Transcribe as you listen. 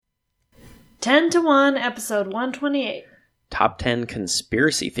10 to 1, episode 128. Top 10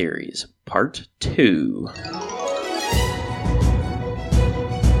 Conspiracy Theories, Part 2.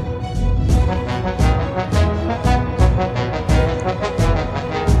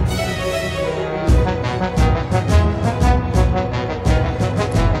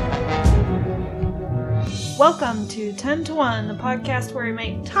 Welcome to 10 to 1, the podcast where we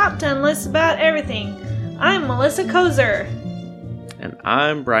make top 10 lists about everything. I'm Melissa Kozer. And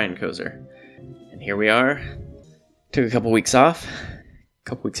I'm Brian Kozer. And here we are. Took a couple weeks off. A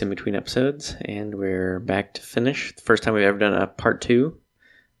couple weeks in between episodes. And we're back to finish. The first time we've ever done a part 2.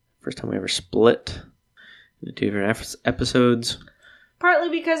 First time we ever split into 2 different episodes. Partly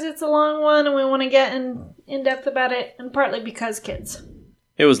because it's a long one and we want to get in depth about it. And partly because kids.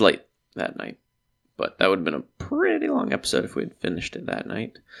 It was late that night. But that would have been a pretty long episode if we'd finished it that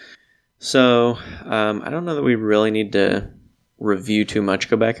night. So, I don't know that we really need to review too much.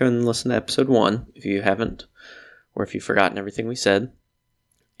 Go back and listen to episode 1 if you haven't, or if you've forgotten everything we said.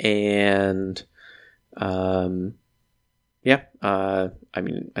 And, I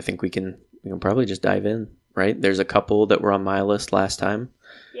think we can probably just dive in, right? There's a couple that were on my list last time.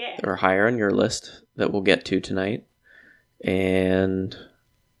 Yeah. That are higher on your list that we'll get to tonight. And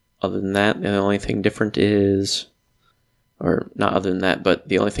other than that, the only thing different is, or not other than that, but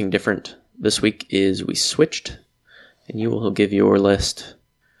the only thing different this week is we switched, and you will give your list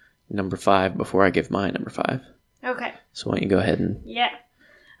number 5 before I give my number 5. Okay. So why don't you go ahead and... Yeah.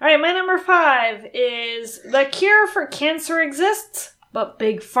 All right, my number 5 is the cure for cancer exists, but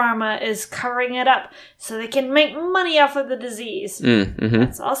Big Pharma is covering it up so they can make money off of the disease. Mm-hmm.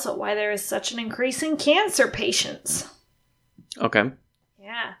 That's also why there is such an increase in cancer patients. Okay.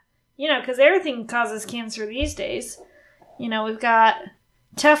 Yeah. Because everything causes cancer these days. We've got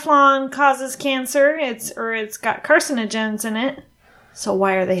Teflon causes cancer. It's got carcinogens in it. So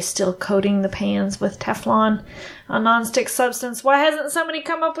why are they still coating the pans with Teflon, a nonstick substance? Why hasn't somebody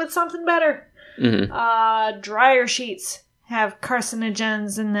come up with something better? Mm-hmm. Dryer sheets have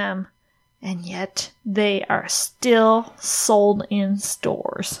carcinogens in them. And yet they are still sold in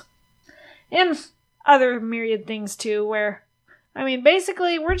stores. And other myriad things too, where...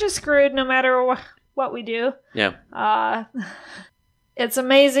 basically, we're just screwed no matter what we do. Yeah. It's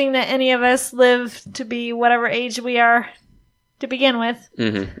amazing that any of us live to be whatever age we are to begin with.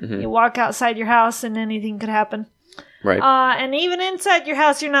 Mm-hmm, mm-hmm. You walk outside your house and anything could happen. Right. And even inside your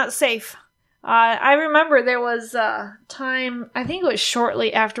house, you're not safe. I remember there was a time, I think it was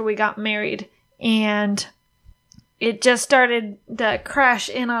shortly after we got married, and it just started to crash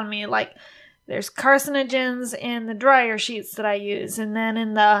in on me, like... There's carcinogens in the dryer sheets that I use, and then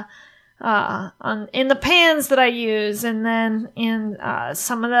in the pans that I use, and then in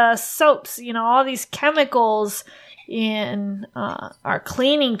some of the soaps. All these chemicals in our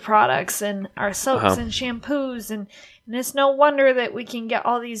cleaning products and our soaps and shampoos, and it's no wonder that we can get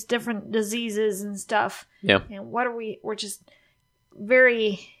all these different diseases and stuff. Yeah. And we're just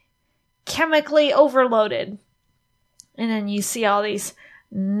very chemically overloaded, and then you see all these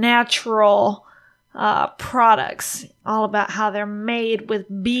natural products, all about how they're made with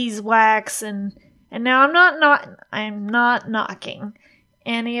beeswax, and now I'm not knocking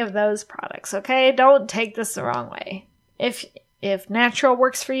any of those products, okay? Don't take this the wrong way. If natural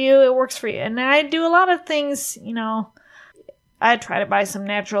works for you, it works for you. And I do a lot of things, I try to buy some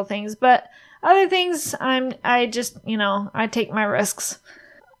natural things, but other things I take my risks.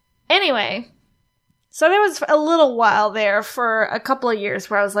 Anyway, so there was a little while there for a couple of years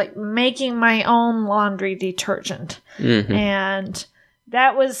where I was like making my own laundry detergent. Mm-hmm. And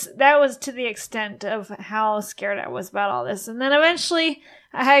that was to the extent of how scared I was about all this. And then eventually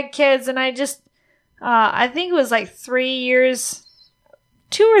I had kids, and I just, I think it was like 2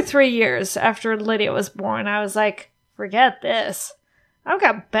 or 3 years after Lydia was born, I was like, forget this. I've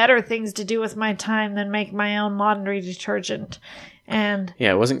got better things to do with my time than make my own laundry detergent. And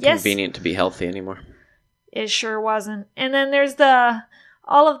yeah, it wasn't convenient to be healthy anymore. It sure wasn't. And then there's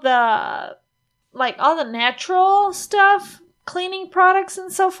all the natural stuff, cleaning products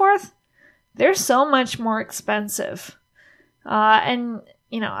and so forth. They're so much more expensive. And,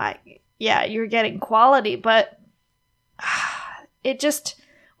 you're getting quality, but it just,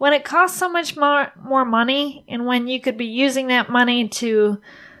 when it costs so much more money, and when you could be using that money to,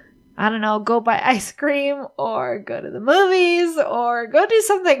 I don't know, go buy ice cream or go to the movies or go do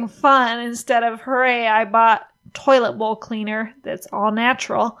something fun instead of, hooray, I bought toilet bowl cleaner that's all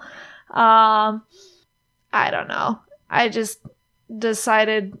natural. I don't know. I just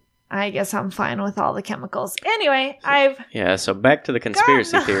decided, I guess I'm fine with all the chemicals. Anyway, so back to the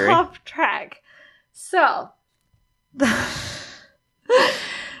conspiracy theory. Off track. So,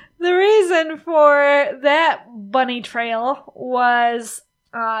 the reason reason for that bunny trail was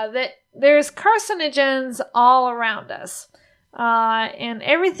that there's carcinogens all around us, and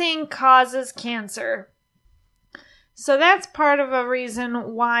everything causes cancer. So that's part of a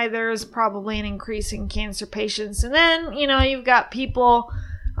reason why there's probably an increase in cancer patients. And then, you've got people,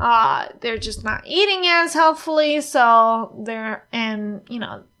 they're just not eating as healthfully, so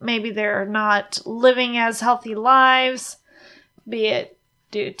maybe they're not living as healthy lives, be it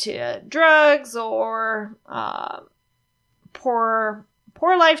due to drugs or poor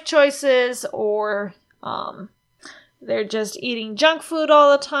life choices, or they're just eating junk food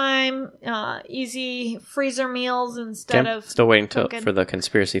all the time, easy freezer meals instead of still waiting cooking. for the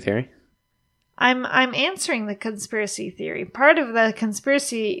conspiracy theory. I'm answering the conspiracy theory. Part of the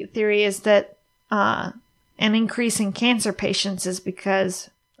conspiracy theory is that an increase in cancer patients is because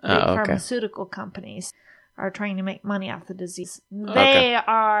pharmaceutical companies are trying to make money off the disease.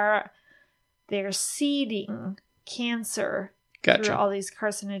 They're seeding cancer through all these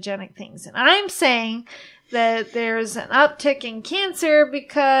carcinogenic things. And I'm saying that there's an uptick in cancer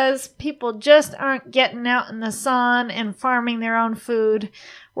because people just aren't getting out in the sun and farming their own food.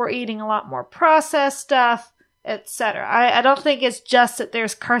 We're eating a lot more processed stuff, etc. I don't think it's just that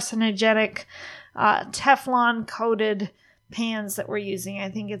there's carcinogenic Teflon-coated pans that we're using. I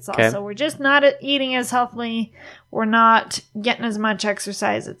think it's also we're just not eating as healthily. We're not getting as much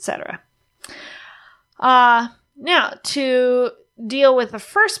exercise, etc. Now, to deal with the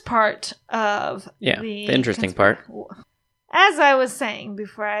first part of the interesting part. As I was saying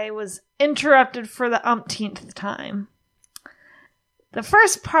before I was interrupted for the umpteenth time, the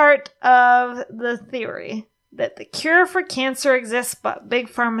first part of the theory that the cure for cancer exists, but Big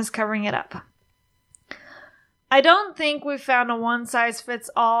Pharma is covering it up. I don't think we've found a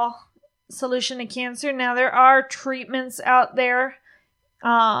one-size-fits-all solution to cancer. Now, there are treatments out there,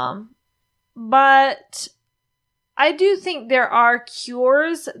 but I do think there are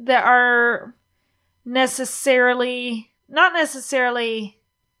cures that are not necessarily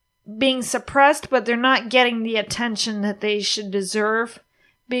being suppressed, but they're not getting the attention that they should deserve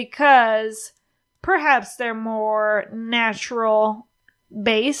because perhaps they're more natural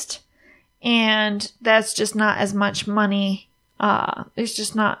based, and that's just not as much money.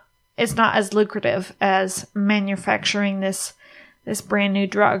 It's not as lucrative as manufacturing this brand new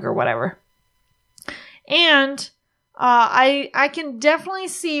drug or whatever. And I can definitely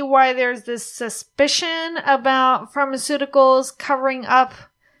see why there's this suspicion about pharmaceuticals covering up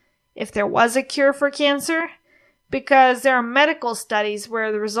if there was a cure for cancer, because there are medical studies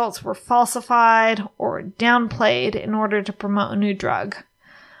where the results were falsified or downplayed in order to promote a new drug.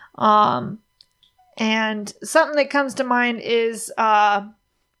 And something that comes to mind is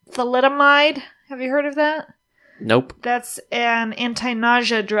thalidomide. Have you heard of that? Nope. That's an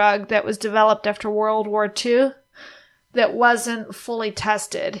anti-nausea drug that was developed after World War II that wasn't fully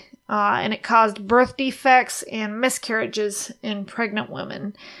tested. And it caused birth defects and miscarriages in pregnant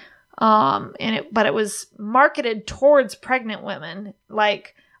women. But it was marketed towards pregnant women.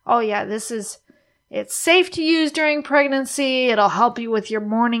 Like, oh yeah, it's safe to use during pregnancy. It'll help you with your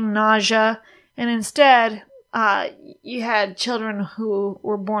morning nausea. And instead, you had children who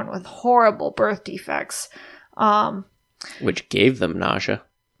were born with horrible birth defects. Which gave them nausea.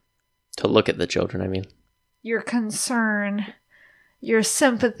 To look at the children, I mean. Your concern, your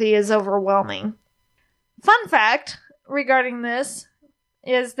sympathy is overwhelming. Fun fact regarding this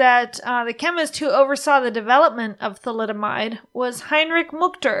is that the chemist who oversaw the development of thalidomide was Heinrich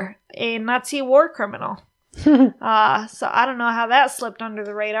Muchter, a Nazi war criminal. So I don't know how that slipped under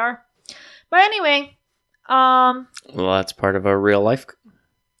the radar. But anyway, well, that's part of a real life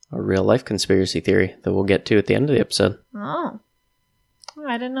conspiracy theory that we'll get to at the end of the episode. Oh,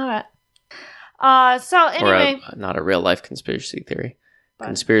 I didn't know that. So anyway, or not a real life conspiracy theory.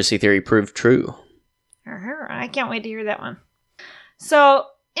 Conspiracy theory proved true. I can't wait to hear that one. So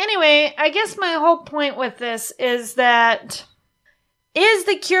anyway, I guess my whole point with this is that is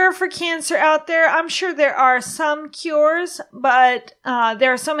the cure for cancer out there? I'm sure there are some cures, but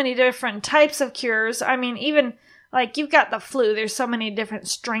there are so many different types of cures. I mean, even like you've got the flu. There's so many different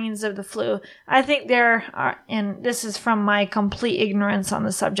strains of the flu. I think there are, and this is from my complete ignorance on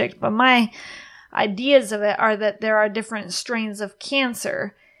the subject, but my ideas of it are that there are different strains of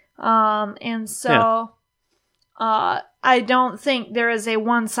cancer. And so I don't think there is a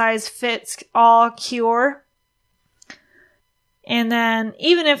one-size-fits-all cure. And then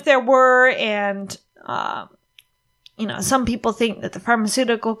even if there were, and, some people think that the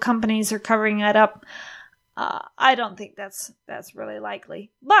pharmaceutical companies are covering it up, I don't think that's really likely.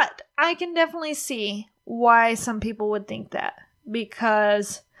 But I can definitely see why some people would think that.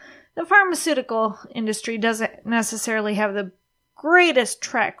 Because the pharmaceutical industry doesn't necessarily have the greatest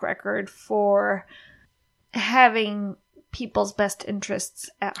track record for having people's best interests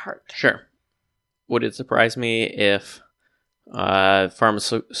at heart. Sure. Would it surprise me if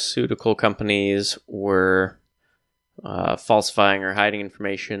pharmaceutical companies were falsifying or hiding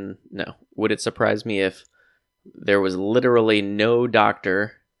information? No. Would it surprise me if there was literally no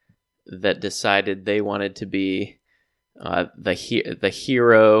doctor that decided they wanted to be the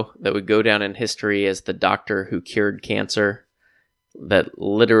hero that would go down in history as the doctor who cured cancer? That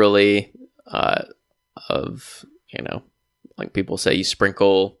literally, like people say, you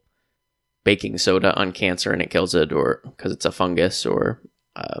sprinkle baking soda on cancer and it kills it, or because it's a fungus, or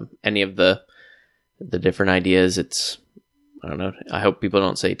any of the different ideas. It's, I don't know. I hope people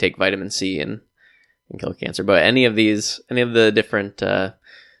don't say take vitamin C and kill cancer, but any of the different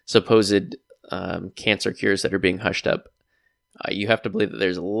supposed cancer cures that are being hushed up, you have to believe that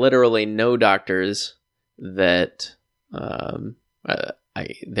there's literally no doctors that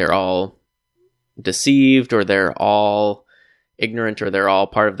they're all deceived, or they're all ignorant, or they're all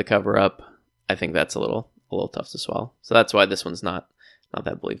part of the cover-up. I think that's a little tough to swallow. So that's why this one's not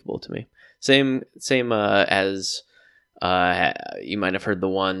that believable to me. Same as you might have heard the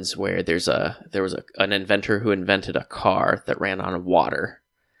ones where there was an inventor who invented a car that ran on water.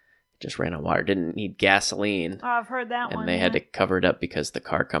 Just ran on water, didn't need gasoline. Oh, I've heard that one. And they had to cover it up because the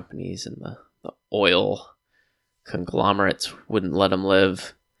car companies and the oil conglomerates wouldn't let them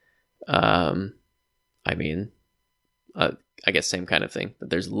live. I guess same kind of thing.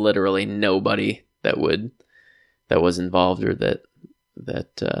 That there's literally nobody that was involved, or that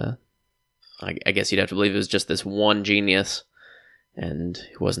I guess you'd have to believe it was just this one genius, and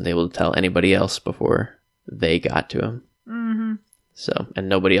he wasn't able to tell anybody else before they got to him. Mm-hmm. So, and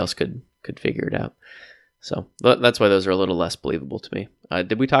nobody else could figure it out. So that's why those are a little less believable to me.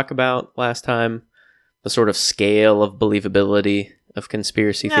 Did we talk about last time the sort of scale of believability of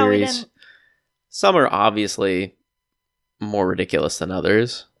conspiracy theories? We didn't. Some are obviously more ridiculous than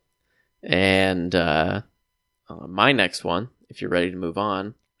others. And my next one, if you're ready to move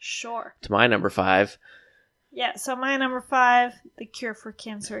on. Sure. To my number 5. Yeah, so my number 5, the cure for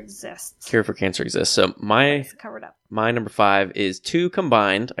cancer exists. Cure for cancer exists. So It's covered up. My number 5 is 2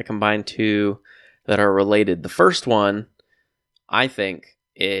 combined. I combined 2 that are related. The first one, I think,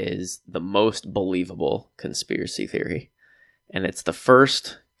 is the most believable conspiracy theory. And it's the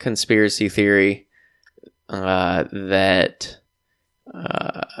first conspiracy theory that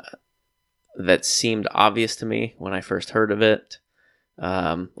seemed obvious to me when I first heard of it.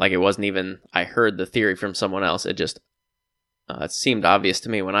 Like it wasn't even I heard the theory from someone else. It just it seemed obvious to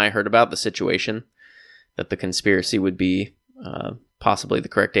me when I heard about the situation that the conspiracy would be possibly the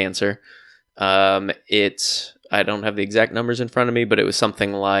correct answer. I don't have the exact numbers in front of me, but it was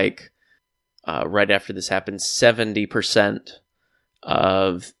something like right after this happened, 70%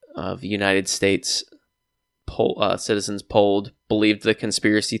 of United States citizens polled believed the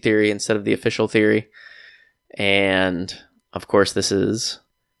conspiracy theory instead of the official theory. And of course, this is.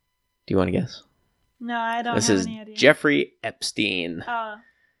 Do you want to guess? No, I don't have any idea. This is Jeffrey Epstein.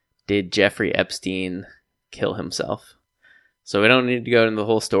 Did Jeffrey Epstein kill himself? So we don't need to go into the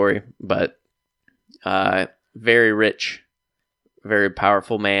whole story, but very rich, very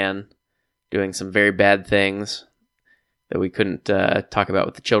powerful man doing some very bad things that we couldn't talk about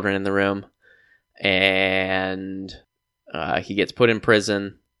with the children in the room. And he gets put in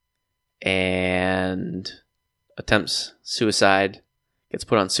prison and attempts suicide, gets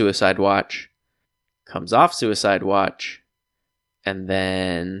put on suicide watch, comes off suicide watch, and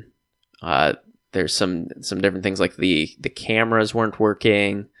then there's some different things like the cameras weren't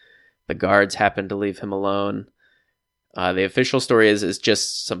working, the guards happened to leave him alone. The official story is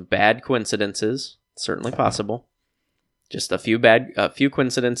just some bad coincidences, certainly possible. Just a few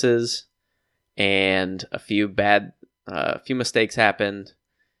coincidences, and a few mistakes happened,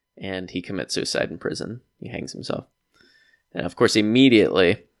 and he commits suicide in prison. He hangs himself. And of course,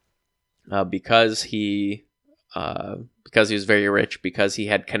 immediately, because he was very rich, because he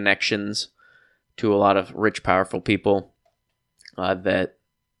had connections to a lot of rich, powerful people that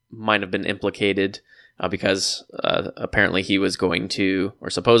might have been implicated, because apparently he was going to, or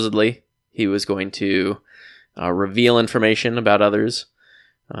supposedly he was going to, reveal information about others,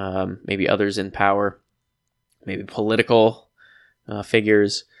 maybe others in power, maybe political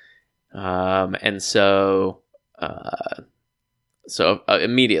figures. And so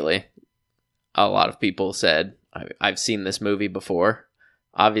immediately, a lot of people said, I've seen this movie before.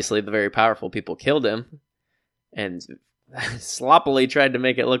 Obviously, the very powerful people killed him and sloppily tried to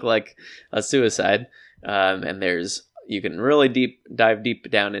make it look like a suicide. And there's you can really dive deep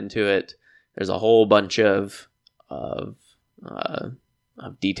down into it. There's a whole bunch of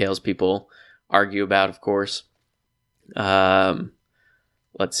details people argue about, of course. Let's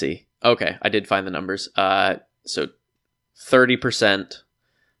see. Okay, I did find the numbers. So 30%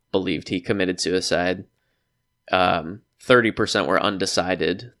 believed he committed suicide. 30% were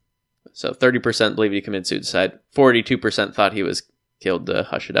undecided. So 30% believed he committed suicide. 42% thought he was killed to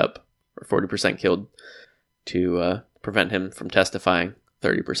hush it up. Or 40% killed to prevent him from testifying.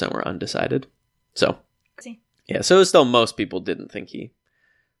 30% were undecided. So, yeah, so still most people didn't think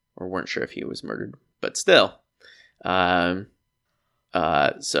or weren't sure if he was murdered. But still. So,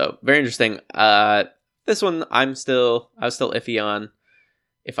 very interesting. This one, I was still iffy on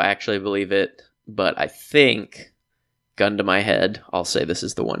if I actually believe it. But I think, gun to my head, I'll say this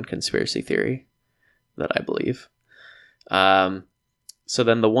is the one conspiracy theory that I believe. So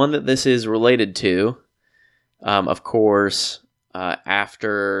then the one that this is related to, of course,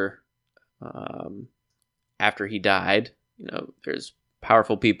 after he died, there's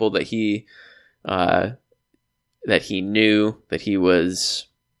powerful people that he knew, that he was,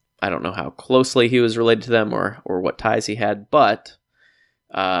 I don't know how closely he was related to them or what ties he had, but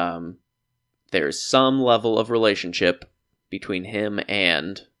there's some level of relationship between him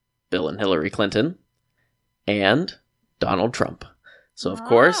and Bill and Hillary Clinton and Donald Trump. So, of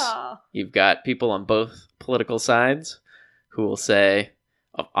course, you've got people on both political sides who will say,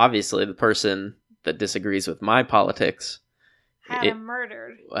 obviously, the person that disagrees with my politics had him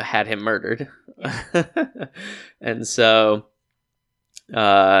murdered. Yeah. And so,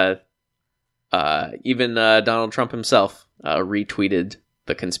 even Donald Trump himself retweeted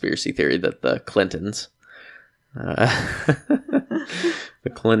the conspiracy theory that the Clintons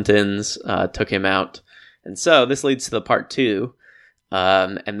took him out. And so this leads to the part 2.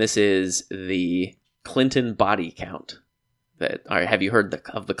 And this is the Clinton body count. Have you heard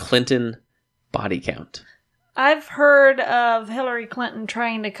of the Clinton body count? I've heard of Hillary Clinton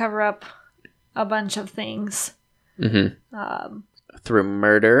trying to cover up a bunch of things. Mm-hmm. Through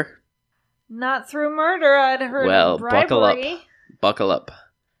murder? Not through murder. I'd heard of bribery. Buckle up.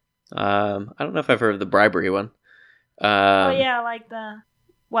 I don't know if I've heard of the bribery one. Like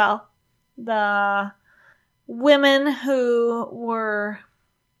the women who were,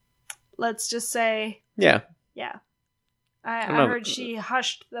 let's just say... Yeah. I heard she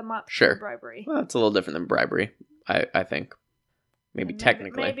hushed them up for bribery. Well, it's a little different than bribery, I think. Maybe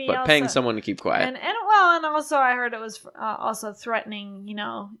technically, but also, paying someone to keep quiet. And also I heard it was also threatening,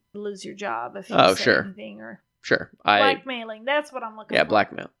 lose your job if you say anything or blackmailing. That's what I'm looking for. Yeah,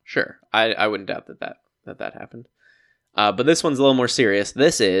 blackmail. Sure. I wouldn't doubt that happened. But this one's a little more serious.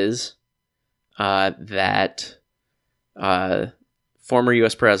 This is that former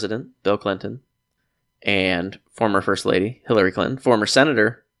U.S. President Bill Clinton and former First Lady Hillary Clinton, former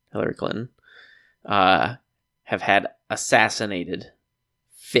Senator Hillary Clinton, have had assassinated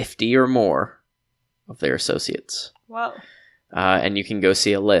 50 or more of their associates. Wow. And you can go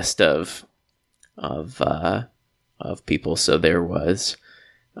see a list of people. So there was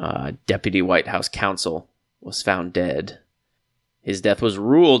Deputy White House counsel was found dead. His death was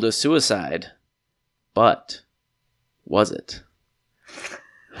ruled a suicide. But was it?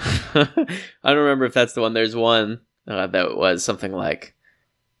 I don't remember if that's the one. There's one that was something like,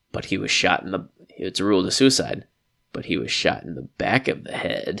 but he was shot it's ruled a suicide, but he was shot in the back of the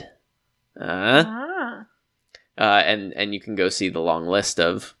head. And you can go see the long list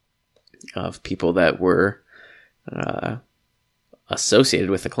of people that were associated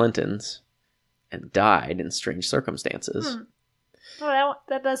with the Clintons and died in strange circumstances. Well,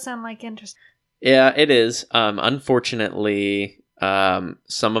 that does sound like interesting. Yeah, it is. Unfortunately,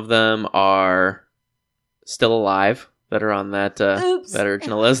 some of them are still alive that are on that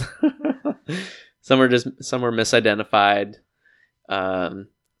original list. Some were misidentified.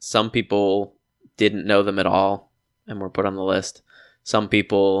 Some people didn't know them at all and were put on the list. Some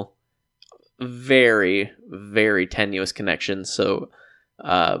people, very, very tenuous connections. So,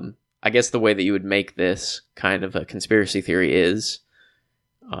 I guess the way that you would make this kind of a conspiracy theory is,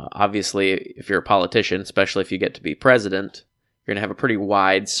 obviously, if you're a politician, especially if you get to be president, you're going to have a pretty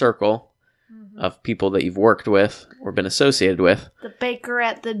wide circle of people that you've worked with or been associated with. The baker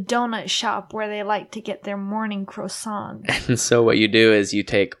at the donut shop where they like to get their morning croissant. And so what you do is you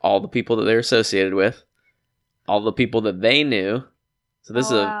take all the people that they're associated with, all the people that they knew. So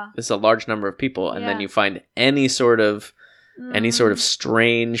this is a large number of people, and then you find any sort of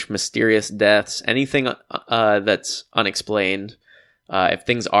strange, mysterious deaths, anything that's unexplained. If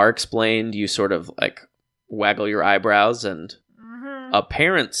things are explained, you sort of like waggle your eyebrows and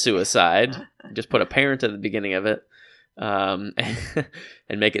apparent suicide. Just put apparent at the beginning of it. and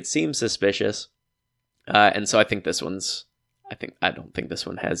make it seem suspicious. And so I think I don't think this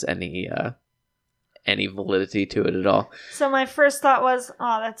one has any validity to it at all. So my first thought was,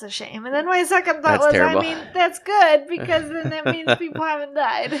 oh, that's a shame. And then my second thought That's was, terrible. I mean, that's good because then that means people haven't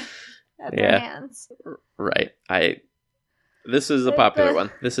died at their hands. Right. This is a popular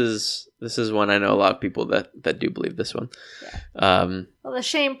one. This is one I know a lot of people that do believe this one. Yeah. Well, the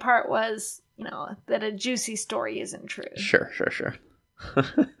shame part was, that a juicy story isn't true. Sure.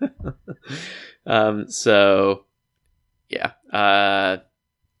 So yeah.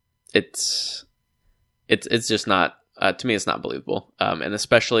 It's just not, to me, it's not believable. And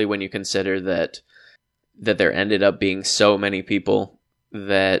especially when you consider that there ended up being so many people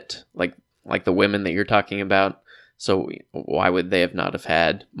that like the women that you're talking about. So why would they not have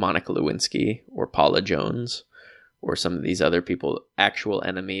had Monica Lewinsky or Paula Jones or some of these other people, actual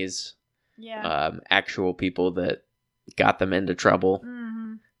enemies, actual people that got them into trouble?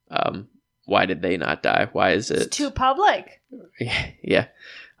 Mm-hmm. Why did they not die? Why is it? It's too public. Yeah,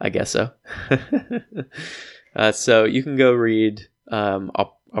 I guess so. So you can go read.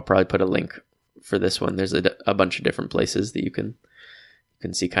 I'll probably put a link for this one. There's a bunch of different places that you can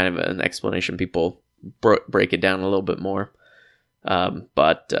see kind of an explanation. People break it down a little bit more.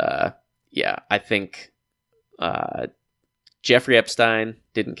 But I think Jeffrey Epstein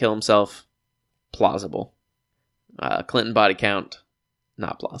didn't kill himself. Plausible. Clinton body count,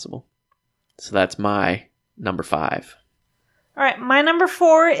 not plausible. So that's my number 5. All right, my number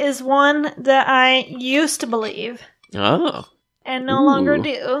 4 is one that I used to believe. Oh. And no longer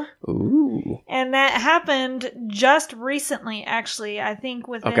do. Ooh. And that happened just recently, actually. I think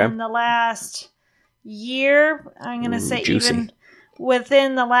within the last year. I'm going to say juicy. Even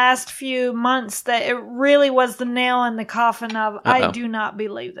within the last few months that it really was the nail in the coffin of, I do not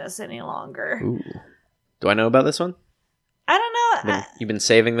believe this any longer. Ooh. Do I know about this one? I don't know. You've been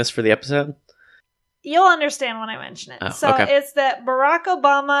saving this for the episode? You'll understand when I mention it. It's that Barack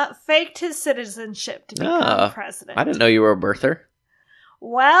Obama faked his citizenship to become president. I didn't know you were a birther.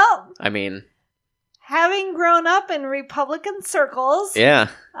 Well, I mean, having grown up in Republican circles. Yeah.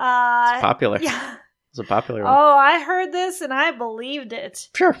 It's popular. Yeah. It's a popular one. Oh, I heard this and I believed it.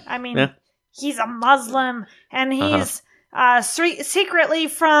 Sure. I mean, he's a Muslim and he's secretly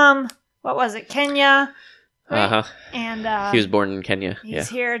from, what was it, Kenya? Right? And he was born in Kenya. He's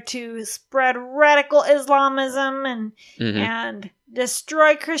here to spread radical Islamism and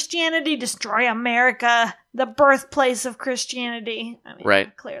destroy Christianity, destroy America, the birthplace of Christianity. I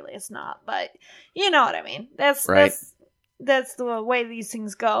mean, clearly it's not, but you know what I mean. That's the way these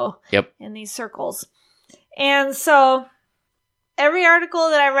things go in these circles. And so every article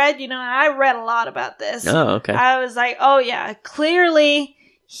that I read, I read a lot about this. Oh, okay. I was like, oh yeah, clearly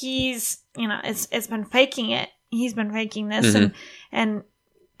he's, it's been faking it. He's been faking this and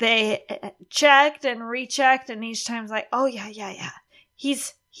they checked and rechecked and each time's like, oh yeah.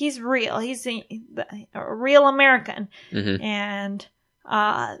 He's real. He's a real American. And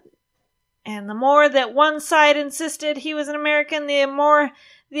the more that one side insisted he was an American, the more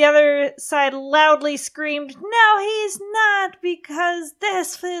the other side loudly screamed, no, he's not, because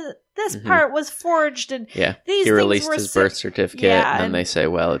this part was forged, and these he released his birth certificate, and then they say,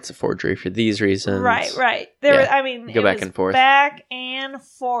 well, it's a forgery for these reasons. Right. Go back and forth. Back and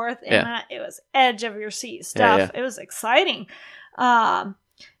forth, and it was edge of your seat stuff. It was exciting. You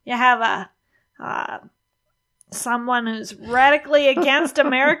have someone who's radically against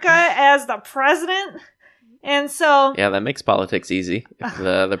America as the president. And so... Yeah, that makes politics easy. If the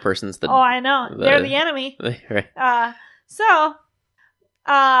other person's the... Oh, I know. They're the enemy. Right.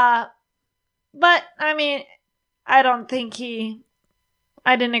 But, I mean, I don't think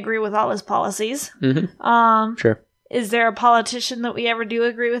I didn't agree with all his policies. Sure. Is there a politician that we ever do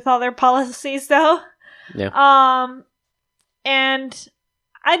agree with all their policies, though? Yeah. And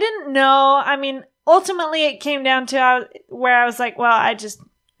I didn't know. I mean, ultimately it came down to where I was like, well,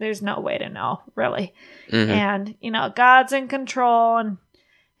 there's no way to know, really. And, God's in control and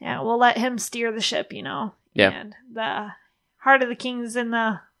we'll let him steer the ship, Yeah. And the heart of the king is in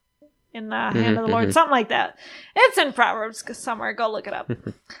the hand of the Lord, something like that. It's in Proverbs somewhere. Go look it up.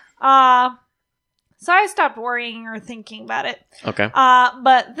 So I stopped worrying or thinking about it. Okay.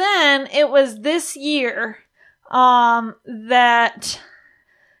 But then it was this year that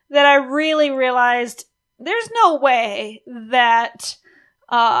I really realized there's no way that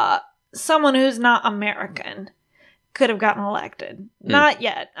someone who's not American could have gotten elected. Not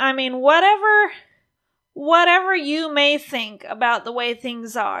yet. I mean, whatever you may think about the way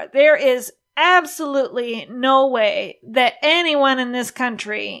things are, there is absolutely no way that anyone in this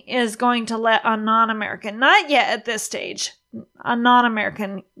country is going to let a non-American, not yet at this stage, a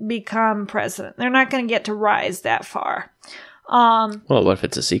non-American become president. They're not going to get to rise that far. Well, what if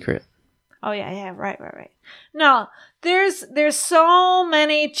it's a secret? Oh, yeah, right. No, there's so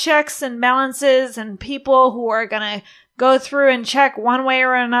many checks and balances and people who are going to go through and check one way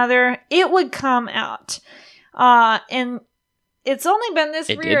or another. It would come out. And it's only been this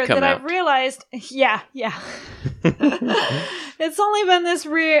year that I've realized, yeah. It's only been this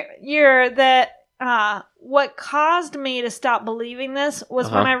year that what caused me to stop believing this was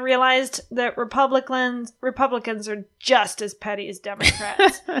when I realized that Republicans are just as petty as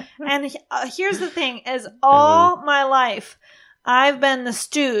Democrats. And here's the thing, is all my life, I've been the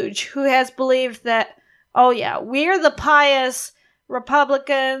stooge who has believed that, oh yeah, we're the pious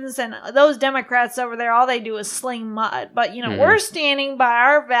Republicans and those Democrats over there, all they do is sling mud. But, we're standing by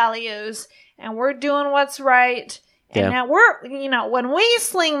our values and we're doing what's right. And now we're, when we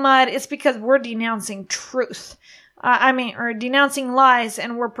sling mud, it's because we're denouncing truth. Or denouncing lies,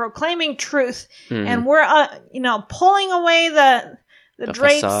 and we're proclaiming truth. And we're, pulling away the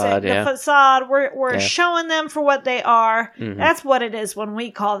drapes, facade, the facade. We're showing them for what they are. That's what it is when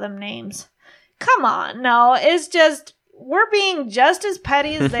we call them names. Come on. No, it's just, we're being just as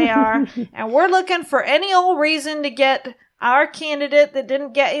petty as they are, and we're looking for any old reason to get our candidate that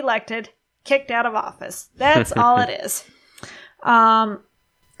didn't get elected kicked out of office. That's all it is.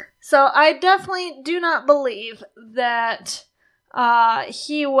 So I definitely do not believe that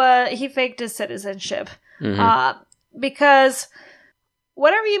he faked his citizenship. Because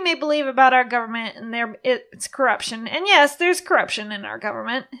whatever you may believe about our government and it's corruption, and yes, there's corruption in our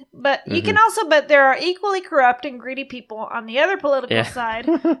government, but you can also bet there are equally corrupt and greedy people on the other political side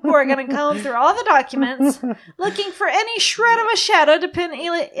who are going to comb through all the documents looking for any shred of a shadow to pin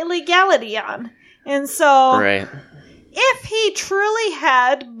illegality on. And so if he truly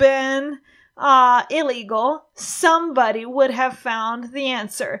had been illegal, somebody would have found the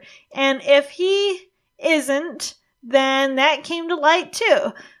answer. And if he isn't, then that came to light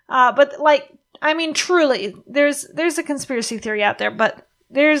too. But truly, there's a conspiracy theory out there, but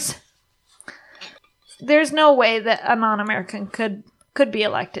there's no way that a non-American could be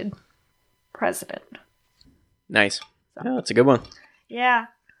elected president. Nice. So. Oh, that's a good one. Yeah.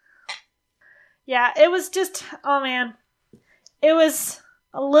 Yeah, it was just, oh man, it was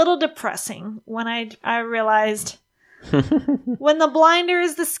a little depressing when I realized when the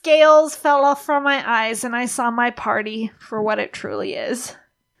blinders, the scales fell off from my eyes and I saw my party for what it truly is.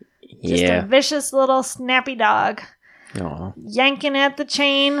 Just a vicious little snappy dog. Aww. Yanking at the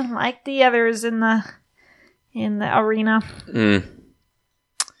chain like the others in the arena.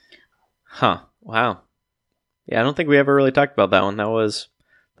 Huh. Wow. Yeah, I don't think we ever really talked about that one. That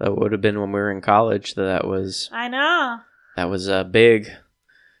would have been when we were in college. That was big.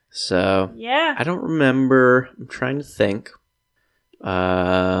 So, yeah. I don't remember. I'm trying to think.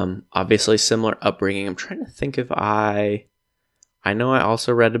 Obviously similar upbringing. I'm trying to think if I know I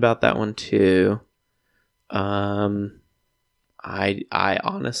also read about that one too. I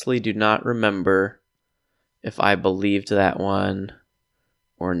honestly do not remember if I believed that one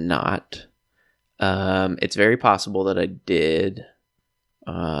or not. It's very possible that I did.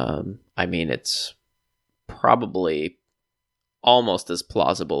 It's probably almost as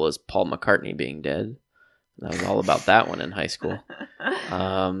plausible as Paul McCartney being dead. I was all about that one in high school.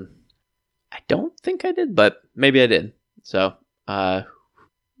 I don't think I did, but maybe I did. So,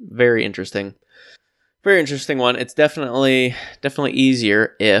 very interesting. Very interesting one. It's definitely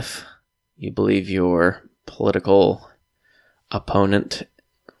easier if you believe your political opponent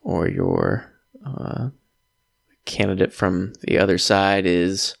or your candidate from the other side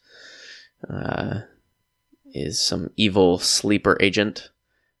is some evil sleeper agent.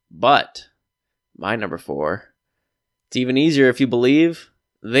 But my number 4, it's even easier if you believe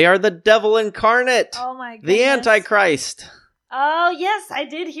they are the devil incarnate. Oh my goodness. The Antichrist. Oh yes, I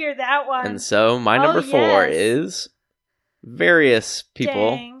did hear that one. And so my number 4 is various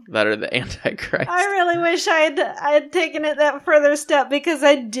people that are the Antichrist. I really wish I had taken it that further step, because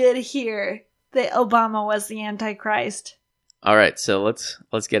I did hear that Obama was the Antichrist. All right, so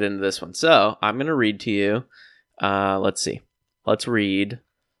let's get into this one. So I'm going to read to you. Let's see. Let's read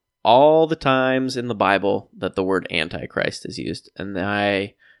all the times in the Bible that the word Antichrist is used, and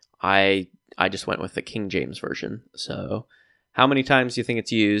I just went with the King James version. So, how many times do you think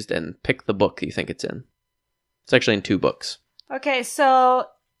it's used, and pick the book you think it's in? It's actually in 2 books. Okay, so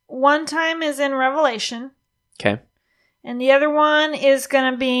one time is in Revelation. Okay. And the other one is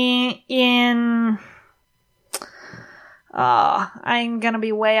going to be in I'm gonna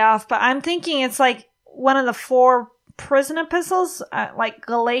be way off, but I'm thinking it's like one of the 4 prison epistles, like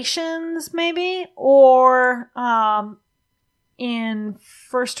Galatians maybe, or in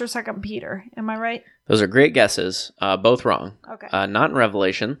 1st or 2nd Peter. Am I right? Those are great guesses. Both wrong. Okay. Not in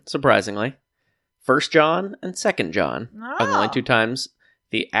Revelation, surprisingly. 1 John and 2 John are the only 2 times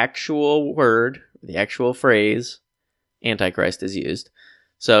the actual word, the actual phrase, Antichrist is used.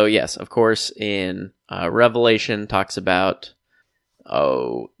 So yes, of course, in Revelation talks about,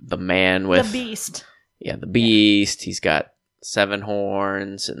 the man with... The beast. Yeah, the beast. He's got 7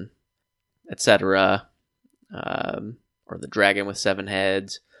 horns and etc. Or the dragon with 7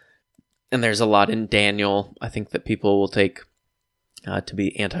 heads. And there's a lot in Daniel, I think, that people will take to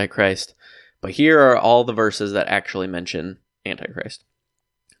be Antichrist. But here are all the verses that actually mention Antichrist.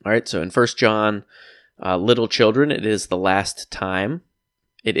 All right, so in 1 John, little children, it is the last time.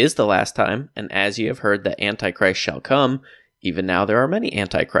 It is the last time, and as you have heard that Antichrist shall come, even now there are many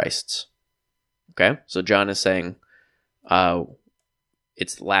Antichrists. Okay, so John is saying,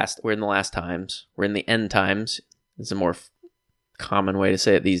 it's we're in the last times. We're in the end times. It's a more common way to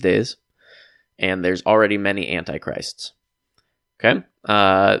say it these days. And there's already many Antichrists. Okay,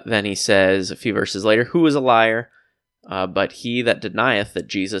 then he says a few verses later, who is a liar? But he that denieth that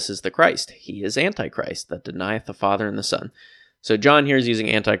Jesus is the Christ, he is Antichrist, that denieth the Father and the Son. So John here is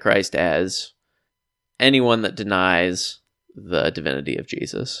using Antichrist as anyone that denies the divinity of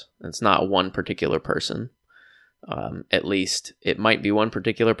Jesus. It's not one particular person. At least it might be one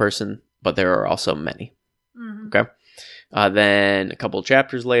particular person, but there are also many. Mm-hmm. Okay. Then a couple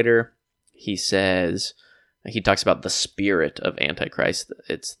chapters later, he talks about the spirit of Antichrist.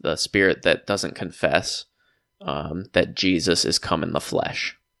 It's the spirit that doesn't confess that Jesus is come in the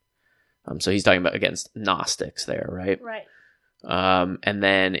flesh. So he's talking about against Gnostics there, right? Right. And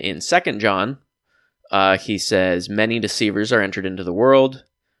then in 2 John, he says, many deceivers are entered into the world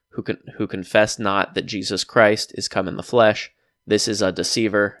who confess not that Jesus Christ is come in the flesh. This is a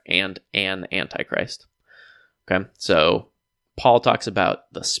deceiver and an Antichrist. Okay, so Paul talks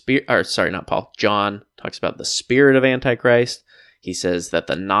about the spirit, John talks about the spirit of Antichrist. He says that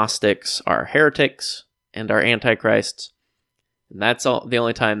the Gnostics are heretics and are Antichrists. And that's the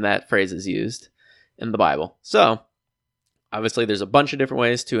only time that phrase is used in the Bible. So, obviously, there's a bunch of different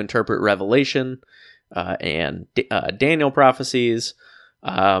ways to interpret Revelation and Daniel prophecies.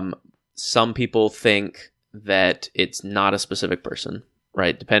 Some people think that it's not a specific person,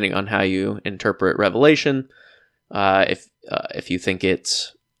 right? Depending on how you interpret Revelation. If you think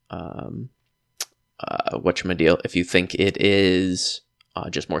it's if you think it is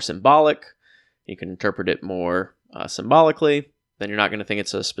just more symbolic, you can interpret it more symbolically. Then you're not going to think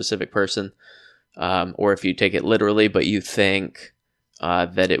it's a specific person. Or if you take it literally, but you think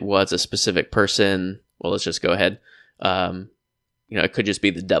that it was a specific person, well, let's just go ahead. It could just be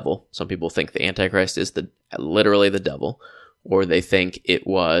the devil. Some people think the Antichrist is literally the devil, or they think it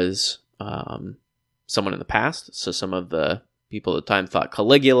was someone in the past. So some of the people at the time thought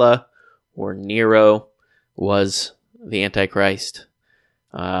Caligula or Nero was the Antichrist.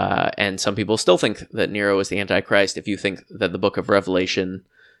 And some people still think that Nero is the Antichrist if you think that the book of Revelation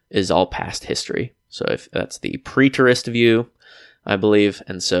is all past history. So if that's the preterist view, I believe.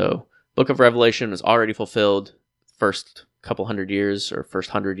 And so book of Revelation was already fulfilled first couple hundred years or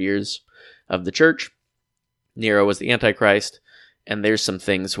first 100 years of the church. Nero was the Antichrist. And there's some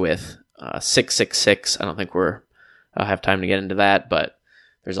things with 666. I don't think I'll have time to get into that, but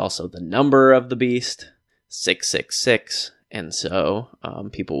there's also the number of the beast, 666. And so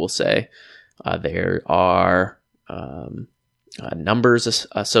people will say there are numbers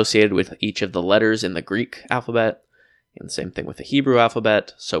associated with each of the letters in the Greek alphabet, and the same thing with the Hebrew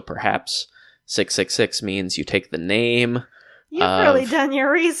alphabet. So perhaps 666 means you take the name. You've really done your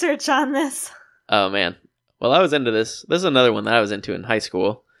research on this. Oh, man. Well, I was into this. This is another one that I was into in high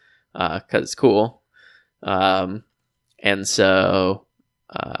school because it's cool. And so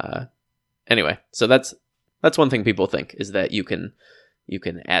anyway, so that's one thing people think is that you can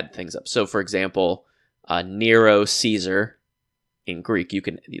add things up. So, for example, Nero Caesar in Greek, you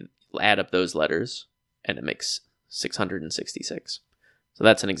can add up those letters and it makes 666. So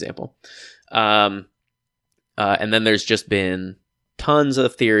that's an example. And then there's just been tons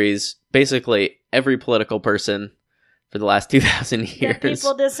of theories. Basically, every political person for the last 2,000 years that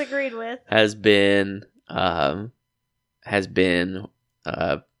people disagreed with has been a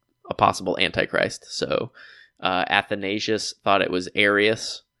possible Antichrist. So Athanasius thought it was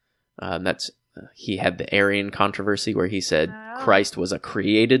Arius. He had the Arian controversy where he said Christ was a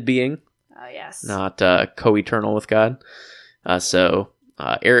created being. Oh yes, not co-eternal with God. So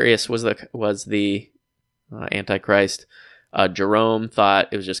Arius was the Antichrist. Jerome thought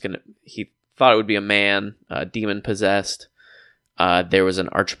it was he thought it would be a man, demon possessed. There was an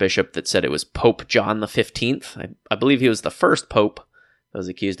archbishop that said it was Pope John the 15th. I believe he was the first pope that was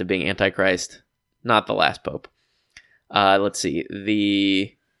accused of being Antichrist, not the last pope. Let's see.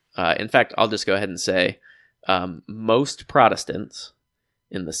 In fact, I'll just go ahead and say most Protestants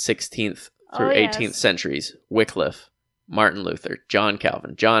in the 16th through 18th centuries, Wycliffe, Martin Luther, John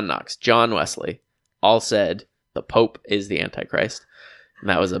Calvin, John Knox, John Wesley, all said the Pope is the Antichrist. And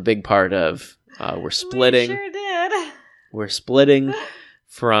that was a big part of we're splitting. We sure did. We're splitting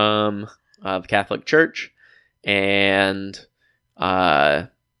from the Catholic Church, and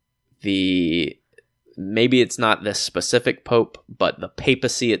maybe it's not this specific pope, but the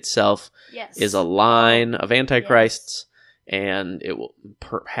papacy itself is a line of antichrists, and it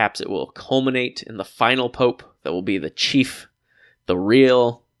will culminate in the final pope that will be the chief,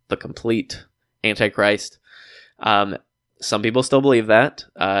 the complete Antichrist. Some people still believe that.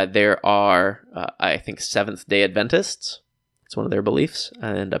 There are, I think, Seventh-day Adventists. It's one of their beliefs.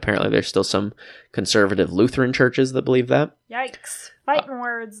 And apparently there's still some conservative Lutheran churches that believe that. Yikes. Fighting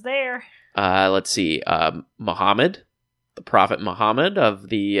words there. Let's see. Muhammad, the Prophet Muhammad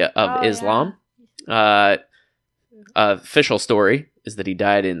of Islam. Yeah. Official story is that he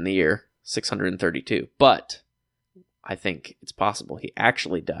died in the year 632. But I think it's possible he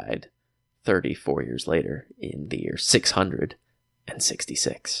actually died 34 years later in the year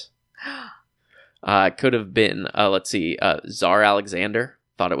 666. Could have been, Tsar Alexander.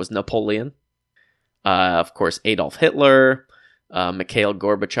 Thought it was Napoleon. Of course, Adolf Hitler, Mikhail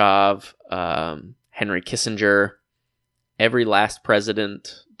Gorbachev, Henry Kissinger. Every last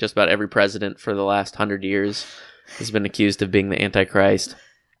president, just about every president for the last 100 years has been accused of being the Antichrist.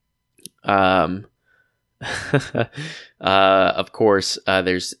 Of course,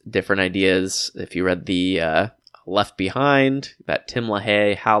 there's different ideas. If you read the Left Behind, that Tim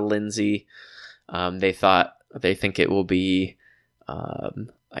LaHaye, Hal Lindsey, they think it will be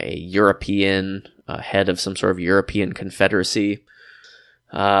a European head of some sort of European confederacy.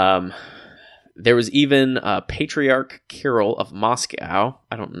 There was even Patriarch Kirill of Moscow.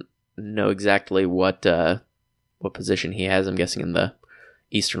 I don't know exactly what position he has. I'm guessing in the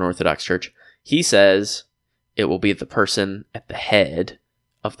Eastern Orthodox Church. He says it will be the person at the head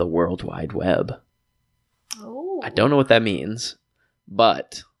of the World Wide Web. Oh. I don't know what that means,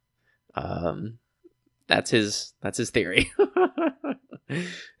 but that's his theory. And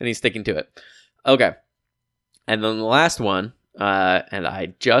he's sticking to it. Okay. And then the last one, and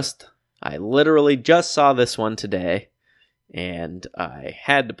I literally just saw this one today, and I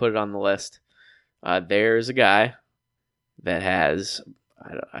had to put it on the list. There's a guy that has,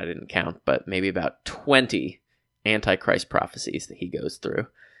 I didn't count, but maybe about 20 Antichrist prophecies that he goes through.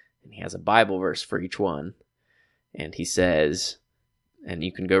 And he has a Bible verse for each one. And he says, and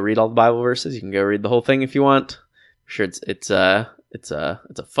you can go read all the Bible verses. You can go read the whole thing if you want. I'm sure it's a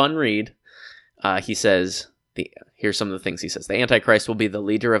fun read. He says, here's some of the things he says. The Antichrist will be the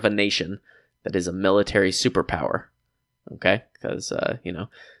leader of a nation that is a military superpower. Okay? Because,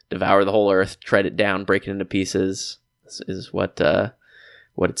 devour the whole earth, tread it down, break it into pieces. This is what it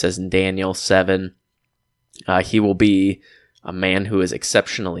says in Daniel 7. He will be a man who is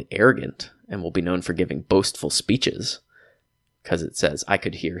exceptionally arrogant and will be known for giving boastful speeches, because it says, I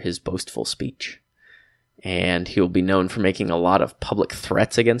could hear his boastful speech. And he will be known for making a lot of public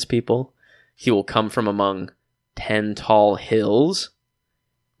threats against people. He will come from among 10 tall hills.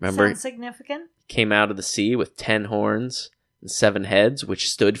 Remember? Sounds significant. Came out of the sea with 10 horns and 7 heads,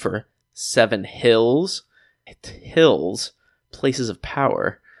 which stood for 7 hills. Hills, places of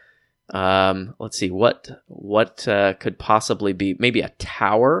power. Let's see, what could possibly be? Maybe a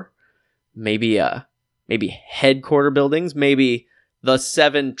tower, maybe headquarter buildings, maybe the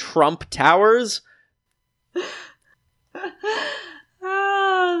 7 Trump Towers.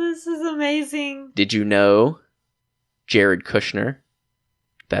 Oh, this is amazing. Did you know Jared Kushner,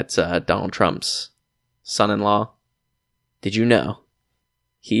 that's Donald Trump's son-in-law, did you know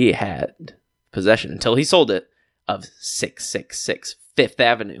he had possession, until he sold it, of 666 Fifth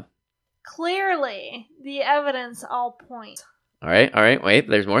Avenue? Clearly, the evidence all point. All right, wait,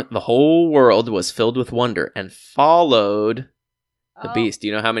 there's more. The whole world was filled with wonder and followed the beast. Do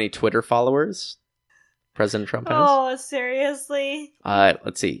you know how many Twitter followers President Trump has? Oh, seriously?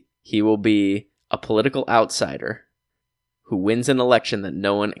 Let's see. He will be a political outsider who wins an election that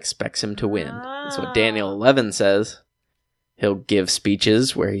no one expects him to win. That's what Daniel 11 says. He'll give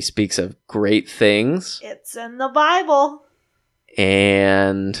speeches where he speaks of great things. It's in the Bible.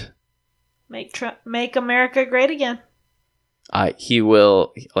 And make America great again. He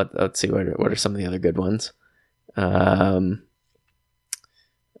will. Let's see. What are some of the other good ones?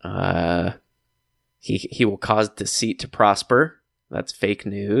 He will cause deceit to prosper. That's fake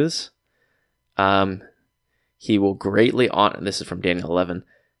news. He will greatly honor. This is from Daniel 11.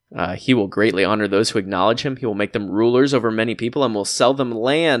 He will greatly honor those who acknowledge him. He will make them rulers over many people and will sell them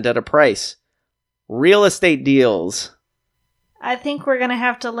land at a price. Real estate deals. I think we're gonna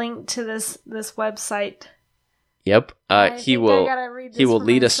have to link to this website. Yep. He will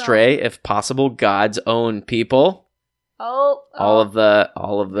lead astray, if possible, God's own people. All of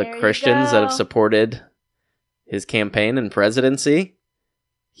the Christians that have supported his campaign and presidency.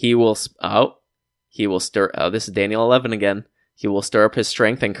 He will stir. This is Daniel 11 again. He will stir up his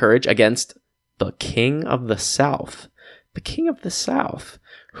strength and courage against the king of the south. The king of the south.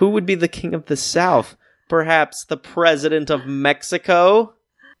 Who would be the king of the south? Perhaps the president of Mexico?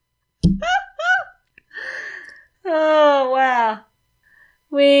 Oh, wow.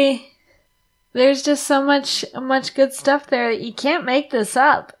 There's just so much good stuff there that you can't make this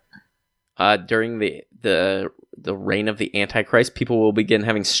up. During the reign of the Antichrist, people will begin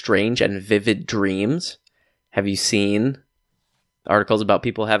having strange and vivid dreams. Have you seen articles about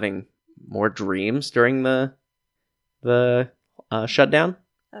people having more dreams during the shutdown?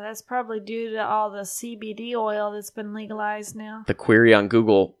 That's probably due to all the CBD oil that's been legalized now. The query on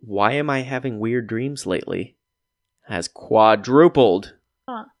Google, "Why am I having weird dreams lately?" has quadrupled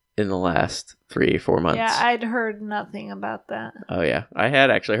in the last 3 or 4 months. Yeah, I'd heard nothing about that. Oh, yeah. I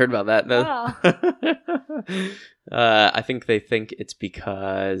had actually heard about that. Oh. I think they think it's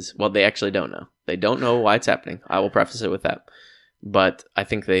because... Well, they actually don't know. They don't know why it's happening. I will preface it with that. But I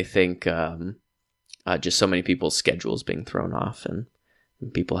think they think just so many people's schedules being thrown off and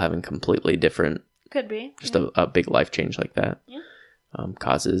people having completely different... Could be. Just a big life change like that. Yeah.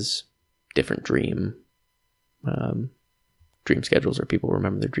 Causes different dream schedules, or people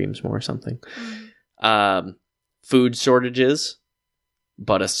remember their dreams more or something. Food shortages,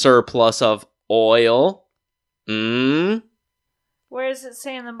 but a surplus of oil. Where does it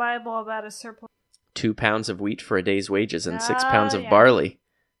say in the Bible about a surplus? 2 pounds of wheat for a day's wages and 6 pounds of barley.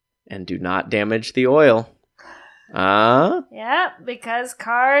 And do not damage the oil. Yeah, because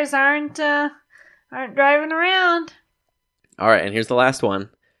cars aren't driving around. All right, and here's the last one,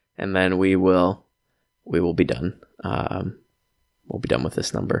 and then we will be done. We'll be done with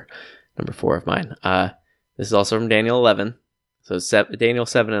this number 4 of mine. This is also from Daniel 11. So Daniel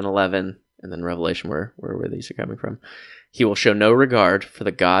 7 and 11, and then Revelation, where these are coming from. He will show no regard for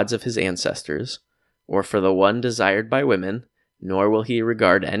the gods of his ancestors, or for the one desired by women, nor will he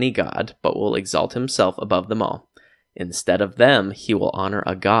regard any god, but will exalt himself above them all. Instead of them, he will honor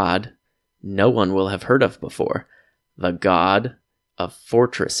a god no one will have heard of before, the god of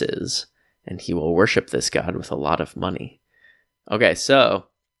fortresses, and he will worship this god with a lot of money. Okay, so,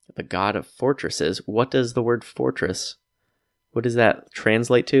 the god of fortresses, what does the word fortress, what does that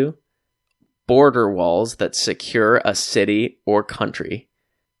translate to? Border walls that secure a city or country.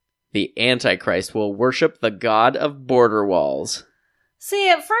 The Antichrist will worship the god of border walls. See,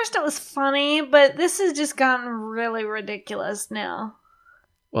 at first it was funny, but this has just gotten really ridiculous now.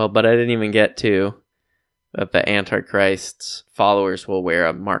 Well, but I didn't even get to that the Antichrist's followers will wear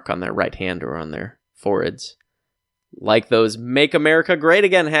a mark on their right hand or on their foreheads. Like those Make America Great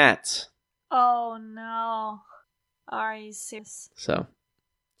Again hats. Oh, no. Are you serious? So,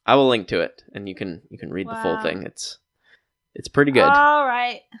 I will link to it, and you can read the full thing. It's pretty good. All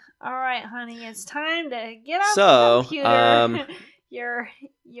right, honey. It's time to get off the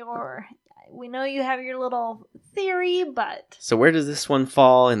computer. We know you have your little theory, but... So where does this one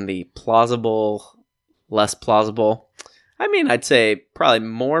fall in the plausible, less plausible? I mean, I'd say probably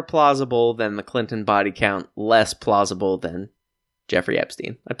more plausible than the Clinton body count, less plausible than Jeffrey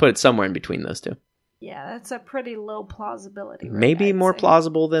Epstein. I'd put it somewhere in between those two. Yeah, that's a pretty low plausibility rate, Maybe I'd more say.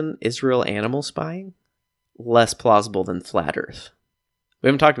 plausible than Israel animal spying? Less plausible than Flat Earth. We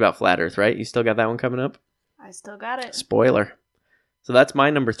haven't talked about Flat Earth, right? You still got that one coming up? I still got it. Spoiler. So that's my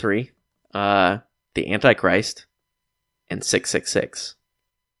number 3. The Antichrist and 666.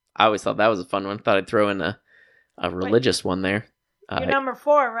 I always thought that was a fun one. Thought I'd throw in a religious one there. You're number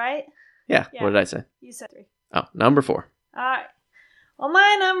 4, right? Yeah. What did I say? You said 3. Oh, number 4. All right. Well,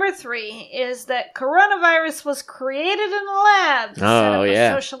 my number 3 is that coronavirus was created in a lab to set up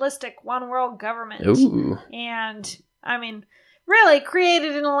a socialistic one-world government. Ooh. And, I mean, really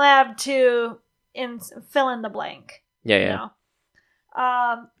created in a lab to fill in the blank. Yeah, you yeah.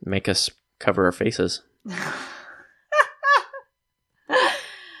 know? Make us cover our faces.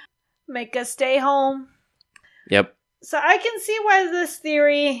 Make us stay home. Yep. So I can see why this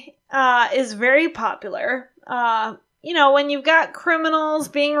theory is very popular. when you've got criminals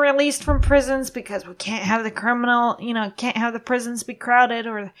being released from prisons because we can't have can't have the prisons be crowded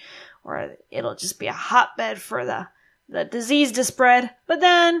or it'll just be a hotbed for the disease to spread. But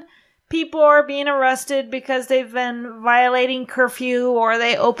then people are being arrested because they've been violating curfew or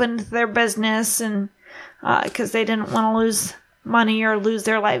they opened their business and because they didn't want to lose money or lose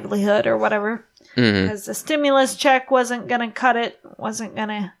their livelihood or whatever. Because the stimulus check wasn't going to cut it, wasn't going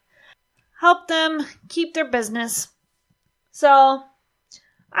to help them keep their business. So,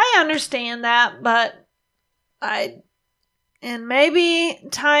 I understand that, but and maybe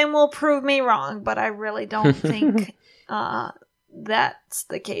time will prove me wrong, but I really don't think that's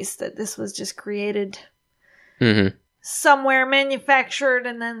the case, that this was just created somewhere, manufactured,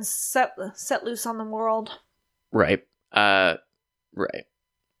 and then set loose on the world. Right. Right.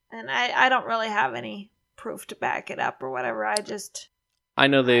 And I don't really have any proof to back it up or whatever. I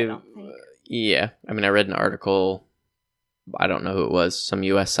know yeah. I mean, I read an article. I don't know who it was. Some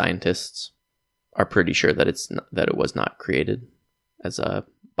U.S. scientists are pretty sure that that it was not created as a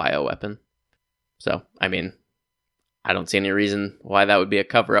bioweapon. So, I mean, I don't see any reason why that would be a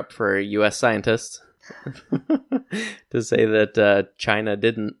cover-up for U.S. scientists to say that China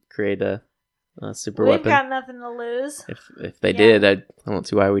didn't create a super weapon. We've got nothing to lose. If they did, I don't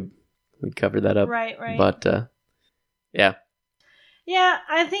see why we'd cover that up. Right. But yeah. Yeah,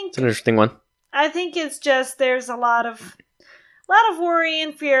 I think it's an interesting one. I think it's just there's a lot of worry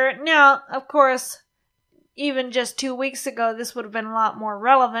and fear. Now, of course, even just 2 weeks ago, this would have been a lot more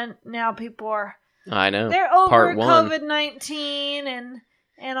relevant. Now people are they're over COVID-19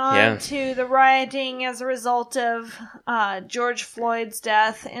 and on to the rioting as a result of George Floyd's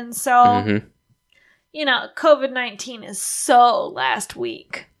death. And so, COVID-19 is so last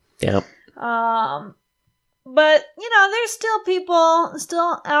week. Yeah. But, there's still people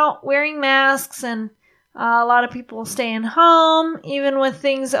still out wearing masks and a lot of people staying home, even with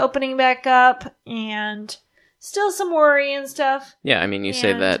things opening back up, and still some worry and stuff. Yeah, I mean, you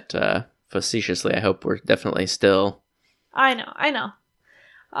say that facetiously. I hope we're definitely still... I know.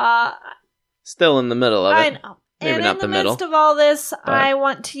 Still in the middle of it. I know. Maybe and not in the the middle, midst of all this, but... I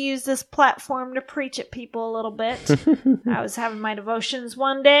want to use this platform to preach at people a little bit. I was having my devotions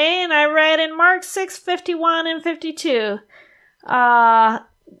one day, and I read in Mark 6:51 and 52.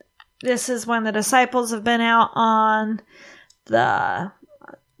 This is when the disciples have been out on the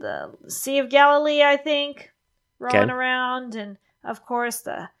Sea of Galilee, I think, rowing around, and of course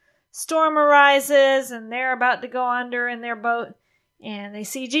the storm arises, and they're about to go under in their boat, and they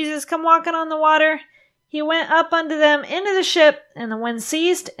see Jesus come walking on the water. He went up unto them into the ship, and the wind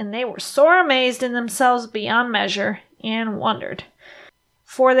ceased, and they were sore amazed in themselves beyond measure, and wondered.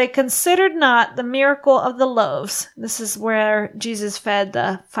 For they considered not the miracle of the loaves. This is where Jesus fed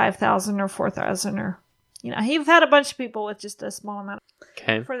the 5,000 or 4,000 or, he fed a bunch of people with just a small amount.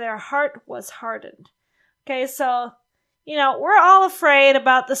 Okay. For their heart was hardened. Okay, so, we're all afraid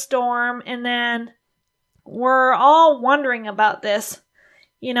about the storm, and then we're all wondering about this.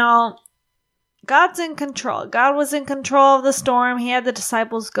 God's in control. God was in control of the storm. He had the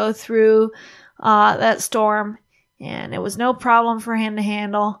disciples go through that storm, and it was no problem for him to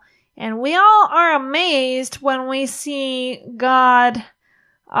handle. And we all are amazed when we see God,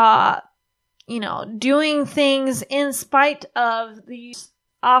 doing things in spite of these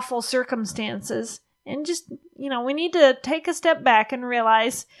awful circumstances. And just, we need to take a step back and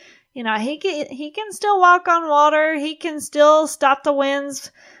realize, he can still walk on water. He can still stop the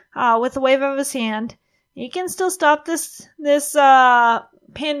winds with the wave of his hand. He can still stop this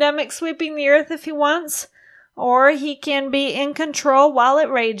pandemic sweeping the earth if he wants, or he can be in control while it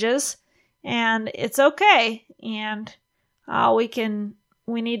rages, and it's okay. And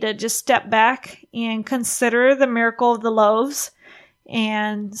we need to just step back and consider the miracle of the loaves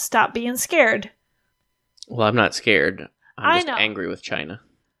and stop being scared. Well, I'm not scared. I'm just know. Angry with China.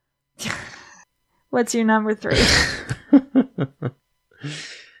 What's your number 3?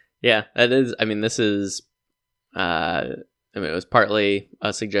 Yeah, that is. I mean, this is. It was partly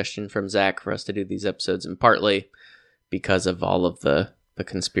a suggestion from Zach for us to do these episodes, and partly because of all of the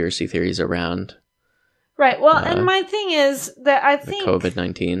conspiracy theories around. Right. Well, and my thing is that I think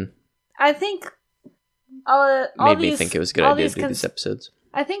COVID-19. I think made me think it was a good idea to do these episodes.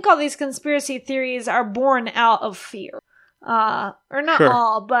 I think all these conspiracy theories are born out of fear, or not Sure.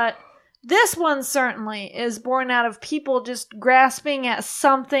 all, but. This one certainly is born out of people just grasping at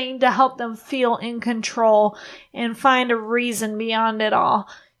something to help them feel in control and find a reason beyond it all.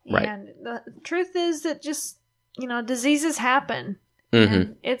 Right. And the truth is that just, diseases happen. Mm-hmm.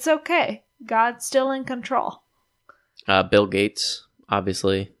 And it's okay. God's still in control. Bill Gates,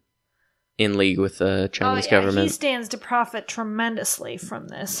 obviously, in league with the Chinese He government. stands to profit tremendously from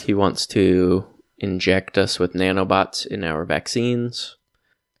this. He wants to inject us with nanobots in our vaccines.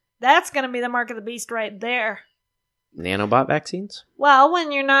 That's going to be the mark of the beast right there. Nanobot vaccines? Well,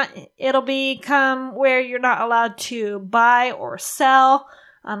 when you're not, it'll become where you're not allowed to buy or sell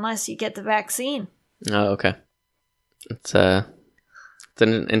unless you get the vaccine. Oh, okay. That's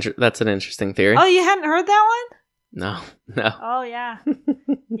an interesting theory. Oh, you hadn't heard that one? No. Oh, yeah.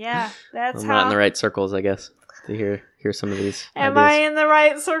 Yeah, that's I'm how. not in the right circles, I guess, to hear some of these Am I ideas. in the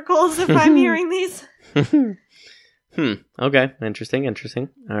right circles if I'm hearing these? Okay. Interesting.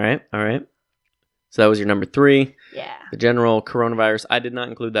 All right. So that was your number 3. Yeah. The general coronavirus. I did not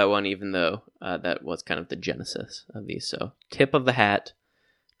include that one, even though that was kind of the genesis of these. So, tip of the hat,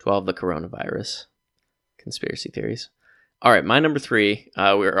 12, the coronavirus conspiracy theories. All right, my number 3.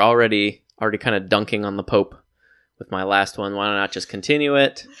 We're already kind of dunking on the Pope with my last one. Why not just continue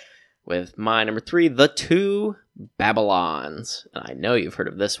it with my number 3, the 2 Babylons? And I know you've heard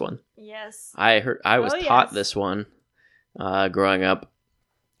of this one. Yes. I was taught this one growing up.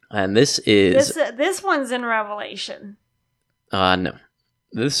 And this is... This one's in Revelation. No.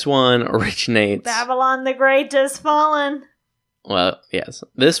 This one originates... Babylon the Great has fallen. Well, yes.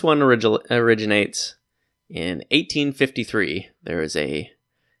 This one originates in 1853. There is a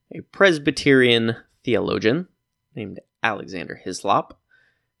Presbyterian theologian named Alexander Hislop.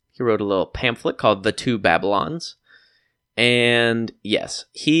 He wrote a little pamphlet called The Two Babylons. And yes,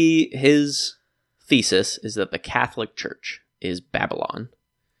 his thesis is that the Catholic Church is Babylon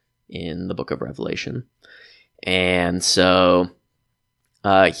in the book of Revelation. And so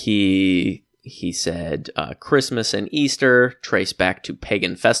he said Christmas and Easter trace back to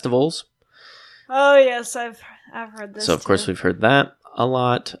pagan festivals. Oh yes, I've heard this. So of course we've heard that a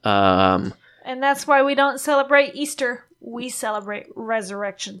lot. And that's why we don't celebrate Easter. We celebrate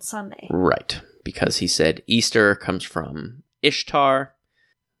Resurrection Sunday. Right, because he said Easter comes from Ishtar,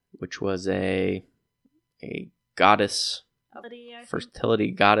 which was a goddess,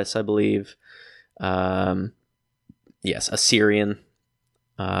 fertility goddess, I believe. Yes, Assyrian.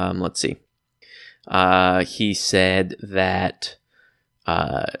 Let's see. He said that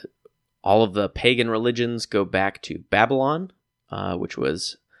all of the pagan religions go back to Babylon, which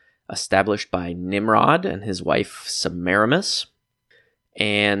was established by Nimrod and his wife Semiramis.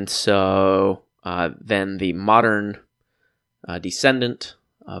 And so then the modern descendant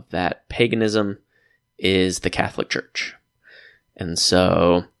of that paganism is the Catholic Church. And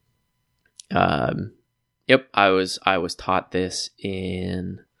so, yep, I was taught this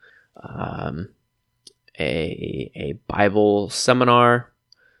in a Bible seminar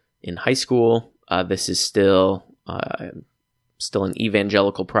in high school. This is still an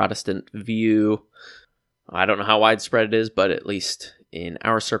evangelical Protestant view. I don't know how widespread it is, but at least in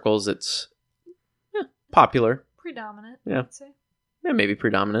our circles, it's popular. Predominant. Yeah. I'd say. Yeah, maybe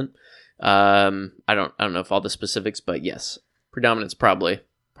predominant. I don't know if all the specifics, but yes, predominant's probably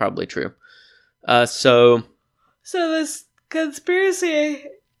true. So this conspiracy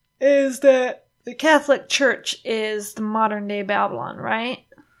is that the Catholic Church is the modern day Babylon, right?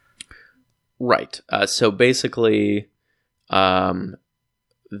 Right. So basically,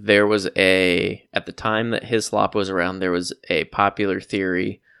 there was at the time that Hislop was around, there was a popular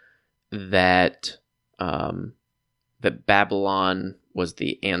theory that that Babylon was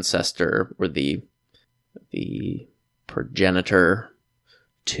the ancestor or the progenitor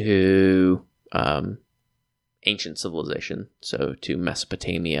to ancient civilization, so to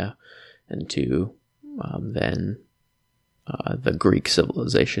Mesopotamia and to then the Greek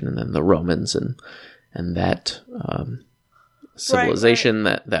civilization, and then the Romans and that civilization,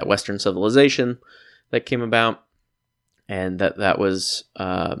 right. that Western civilization that came about, and that was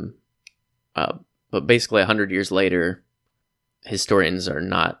but basically 100 years later, historians are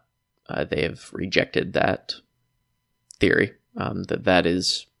not they have rejected that theory. That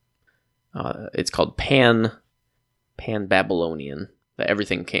is it's called Pan-Babylonian, that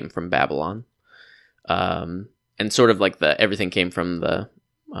everything came from Babylon. And sort of like everything came from that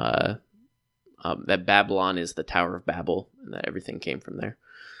Babylon is the Tower of Babel, and that everything came from there.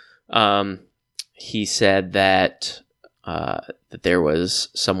 He said that there was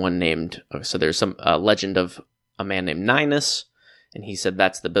someone named, so there's some legend of a man named Ninus, and he said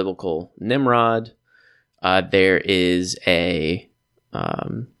that's the biblical Nimrod. There is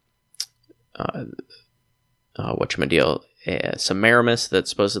Semiramis, that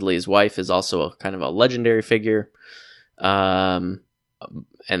supposedly his wife is also a kind of a legendary figure. And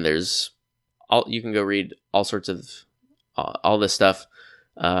there's you can go read all sorts of all this stuff.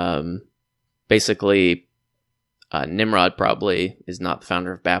 Basically, Nimrod probably is not the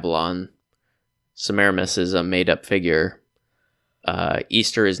founder of Babylon. Semiramis is a made-up figure.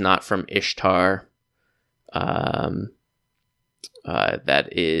 Easter is not from Ishtar.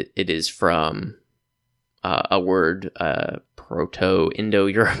 It is from a word,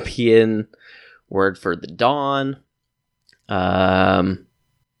 Proto-Indo-European word for the dawn. Well,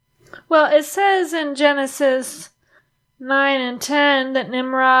 it says in Genesis 9 and 10 that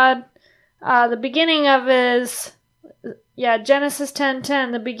Nimrod, the beginning of his, Genesis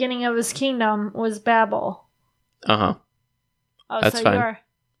 10:10, the beginning of his kingdom was Babel. Uh-huh. Oh, That's so fine.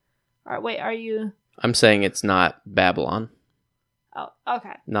 are you? I'm saying it's not Babylon, Oh,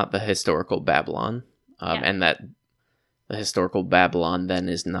 okay. not the historical Babylon. Yeah. And that the historical Babylon then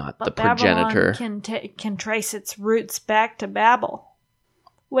is not But the progenitor. Babylon can trace its roots back to Babel,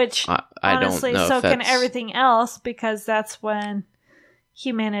 which I honestly, don't know so if can that's- everything else, because that's when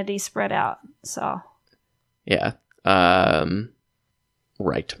humanity spread out. So Yeah.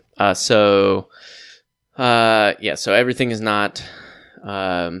 Right. So everything is not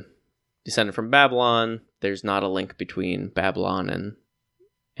descended from Babylon. There's not a link between Babylon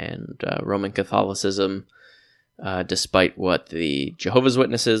and Roman Catholicism, despite what the Jehovah's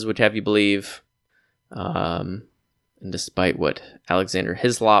Witnesses would have you believe, and despite what Alexander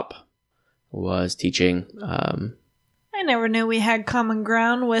Hislop was teaching. I never knew we had common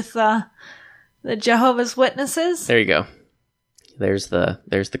ground with the Jehovah's Witnesses. There you go. There's the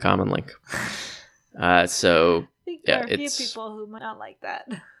common link. So I think yeah, there are a few it's- people who might not like that.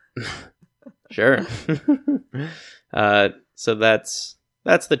 sure. So that's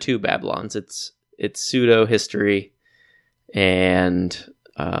the two Babylons. It's pseudo history, and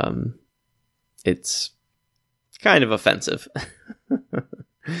it's kind of offensive,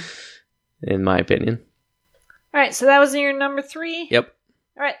 in my opinion. All right, so that was your number 3. Yep.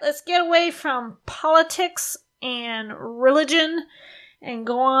 All right, let's get away from politics and religion and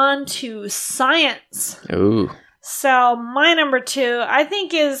go on to science. Ooh. So my number 2, I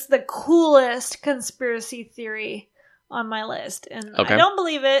think, is the coolest conspiracy theory on my list. And Okay. I don't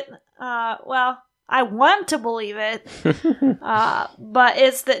believe it. Well, I want to believe it. But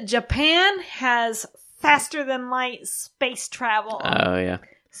it's that Japan has faster than light space travel. Oh yeah.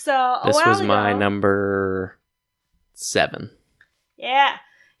 So a This while was my ago- number 7. Yeah.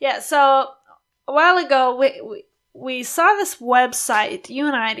 Yeah, so a while ago we saw this website, you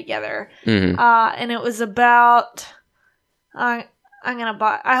and I together, Mhm. and it was about I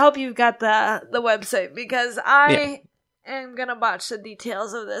hope you've got the website, because I am gonna botch the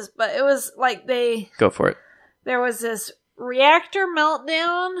details of this, but it was like Go for it. there was this reactor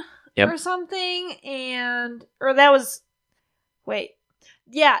meltdown Yep. or something,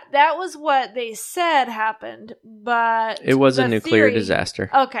 that was what they said happened, but It was a the nuclear theory- disaster.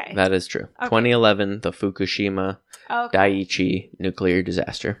 Okay. That is true. Okay. 2011, the Fukushima Okay. Daiichi nuclear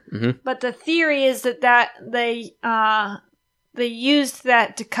disaster. Mm-hmm. But the theory is that they used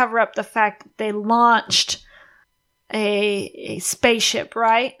that to cover up the fact that they launched a spaceship,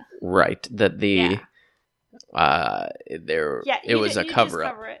 right? Right. That the Yeah. it was a cover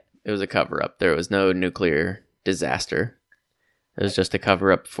up. It was a cover up. There was no nuclear disaster. It was just a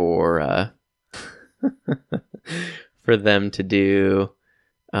cover up for for them to do.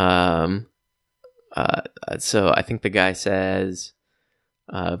 So I think the guy says,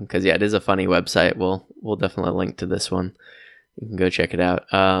 because it is a funny website. We'll definitely link to this one. You can go check it out.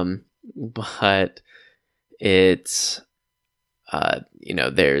 But it's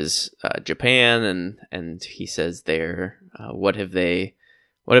there's Japan, and he says there, what have they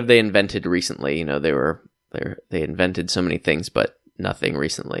invented recently? They invented so many things, but nothing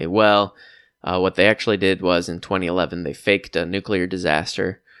recently. Well, what they actually did was in 2011 they faked a nuclear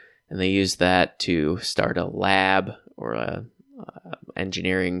disaster, and they used that to start a lab or a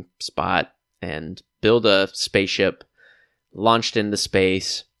engineering spot and build a spaceship, launched into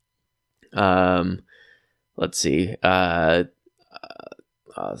space. Let's see.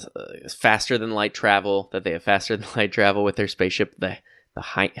 Faster than light travel. That they have faster than light travel with their spaceship. The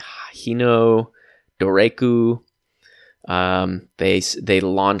Hino Doreku. They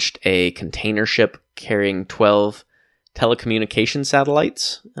launched a container ship carrying 12 telecommunication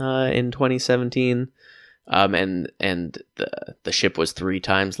satellites in 2017, and the ship was 3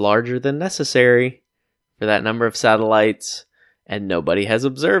 times larger than necessary for that number of satellites, and nobody has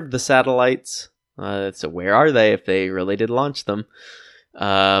observed the satellites. So where are they if they really did launch them?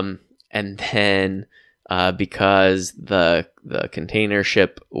 And then because the container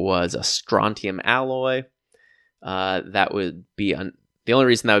ship was a strontium alloy, that would be the only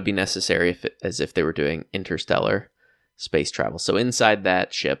reason that would be necessary if they were doing interstellar space travel. So inside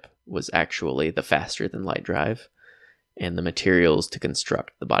that ship was actually the faster than light drive, and the materials to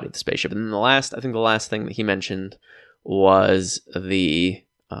construct the body of the spaceship. And then the last thing that he mentioned was the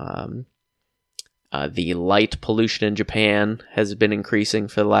light pollution in Japan has been increasing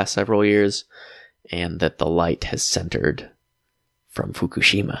for the last several years, and that the light has centered from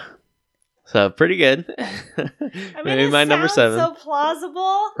Fukushima. So pretty good. I mean, Maybe it my number sounds 7. so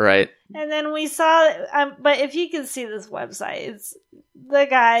plausible. Right. And then we saw, but if you can see this website, it's the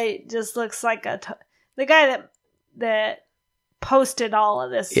guy just looks like the guy that posted all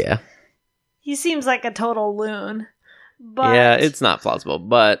of this. Yeah. He seems like a total loon. But yeah, it's not plausible,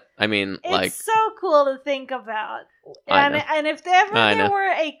 but I mean, it's so cool to think about. And if there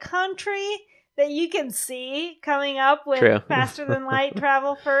were a country that you can see coming up with faster than light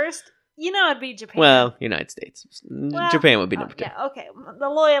travel first, it'd be Japan. Well, United States. Japan would be number 2. Yeah, okay. The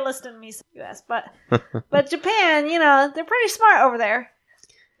loyalist in me says US, but Japan, they're pretty smart over there.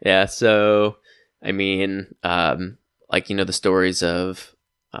 Yeah, so I mean, the stories of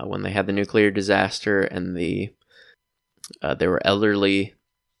when they had the nuclear disaster and there were elderly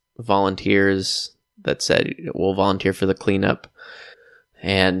volunteers that said, we'll volunteer for the cleanup.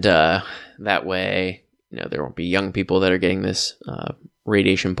 And that way, there won't be young people that are getting this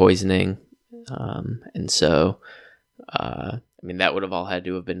radiation poisoning. And so, that would have all had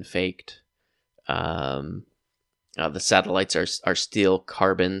to have been faked. The satellites are still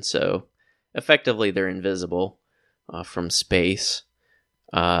carbon, so effectively they're invisible from space.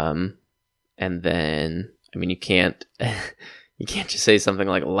 And then, you can't just say something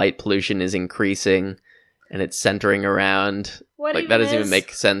like light pollution is increasing and it's centering around. That doesn't even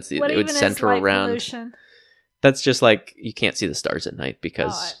make sense. It would center around. Pollution? That's just like you can't see the stars at night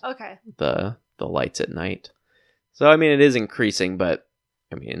because the lights at night. So it is increasing, but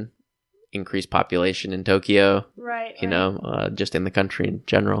increased population in Tokyo, right? Just in the country in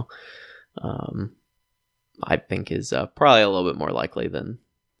general, I think is probably a little bit more likely than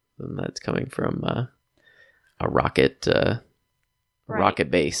that's coming from a rocket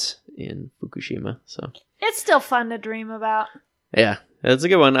base in Fukushima. So it's still fun to dream about. Yeah, that's a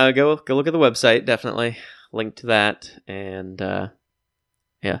good one. Go look at the website. Definitely link to that, and let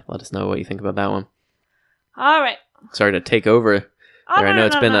us know what you think about that one. All right. Sorry to take over. I know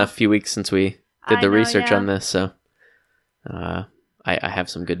it's been a few weeks since we did the research on this, so I have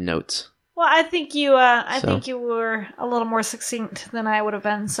some good notes. Well, I think you think you were a little more succinct than I would have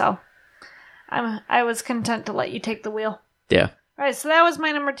been, so I was content to let you take the wheel. Yeah. All right, so that was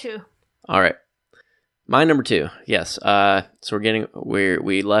my number 2. All right. My number 2, yes. So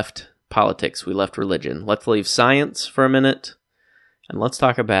we left politics, we left religion. Let's leave science for a minute, and let's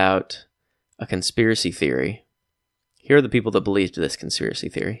talk about a conspiracy theory. Here are the people that believed this conspiracy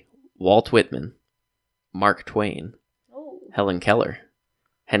theory: Walt Whitman, Mark Twain, Helen Keller,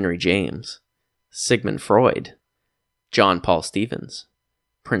 Henry James, Sigmund Freud, John Paul Stevens,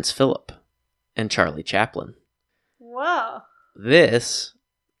 Prince Philip, and Charlie Chaplin. Whoa. This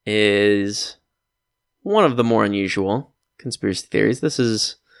is one of the more unusual conspiracy theories. This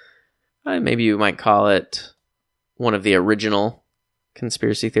is, maybe you might call it one of the original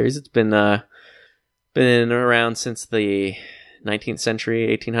conspiracy theories. It's been around since the 19th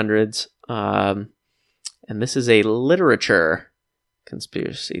century, 1800s. And this is a literature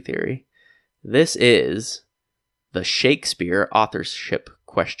conspiracy theory. This is the Shakespeare authorship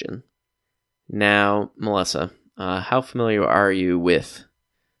question. Now, Melissa, how familiar are you with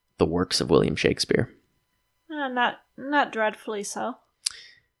the works of William Shakespeare? Not dreadfully so.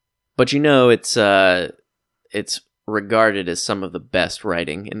 But it's regarded as some of the best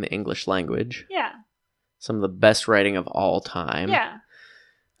writing in the English language. Yeah. Some of the best writing of all time. Yeah.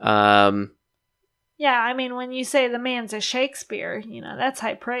 Yeah, when you say the man's a Shakespeare, that's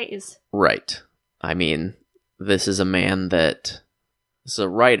high praise. Right. This is a man this is a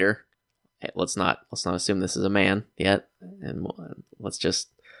writer. Hey, let's not assume this is a man yet, and let's just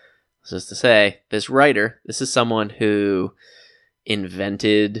to say this writer. This is someone who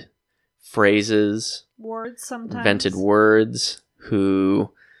invented phrases, words sometimes, invented words.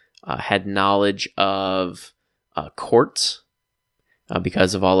 Who had knowledge of courts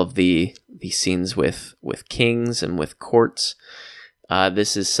because of all of the scenes with kings and with courts.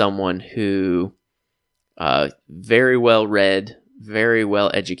 This is someone who very well read, very well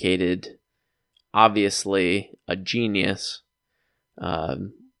educated. Obviously a genius,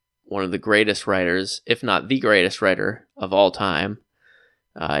 one of the greatest writers, if not the greatest writer of all time,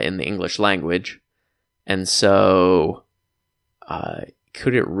 in the English language. And so,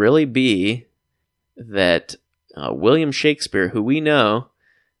 could it really be that William Shakespeare, who we know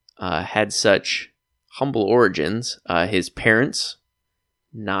had such humble origins, his parents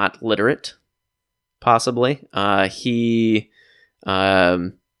not literate, possibly. He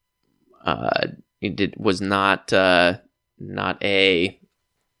was not a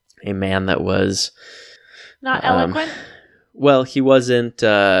man that was Not eloquent? well, he wasn't.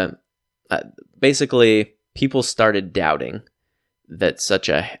 Basically, people started doubting that such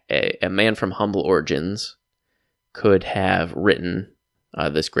a man from humble origins could have written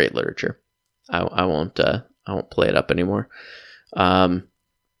this great literature. I won't play it up anymore.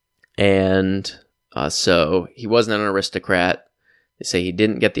 So he wasn't an aristocrat. They say he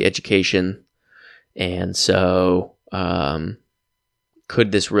didn't get the education, and so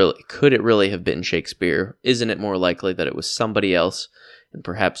could it really have been Shakespeare? Isn't it more likely that it was somebody else, and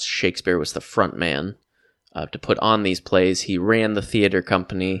perhaps Shakespeare was the front man to put on these plays? He ran the theater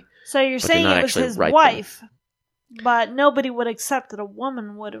company. So you're saying it was his wife, but nobody would accept that a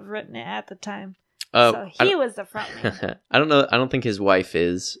woman would have written it at the time. So he was the front man. I don't know. I don't think his wife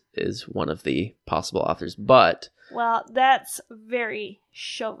is one of the possible authors, but well, that's very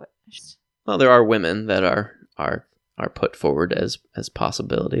chauvinist. Well, there are women that are put forward as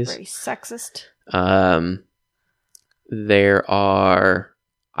possibilities. Very sexist. There are,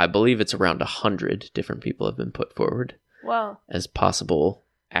 I believe it's around 100 different people have been put forward. Whoa. As possible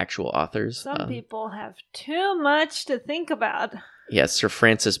actual authors. Some people have too much to think about. Yes, Sir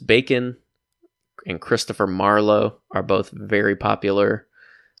Francis Bacon and Christopher Marlowe are both very popular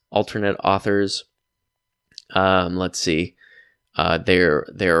alternate authors. Let's see. There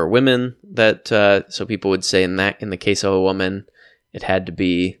are women that so people would say in the case of a woman, it had to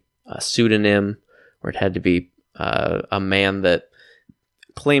be a pseudonym, or it had to be a man that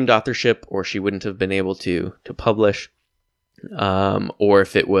claimed authorship, or she wouldn't have been able to publish. Or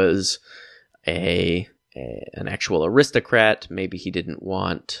if it was an actual aristocrat, maybe he didn't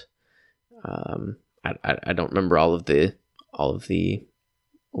want. I don't remember all of the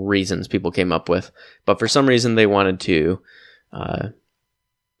reasons people came up with, but for some reason they wanted to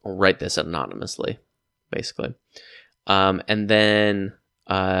write this anonymously, basically. And then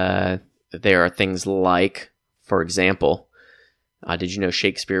there are things like, for example, did you know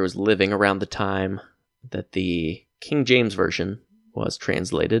Shakespeare was living around the time that the King James Version was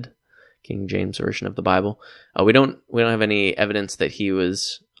translated? King James Version of the Bible. We don't have any evidence that he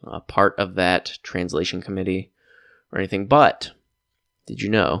was part of that translation committee or anything, but did you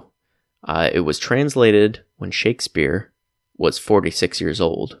know it was translated when Shakespeare was 46 years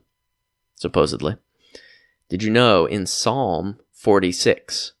old, supposedly. Did you know in Psalm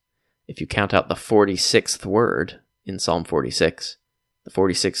 46, if you count out the 46th word in Psalm 46, the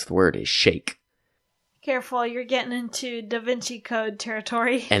 46th word is shake. Careful, you're getting into Da Vinci Code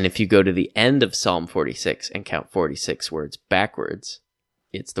territory. And if you go to the end of Psalm 46 and count 46 words backwards,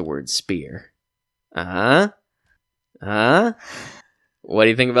 it's the word spear. What do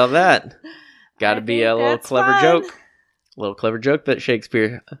you think about that? Gotta be a little clever joke. A little clever joke that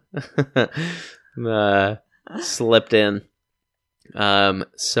Shakespeare slipped in.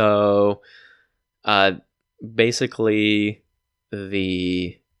 Basically,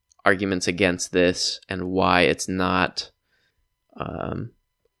 the arguments against this and why it's not,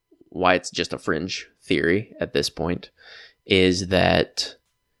 why it's just a fringe theory at this point, is that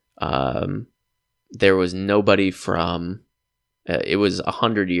there was nobody from, it was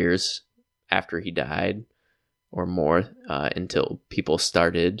 100 years after he died or more until people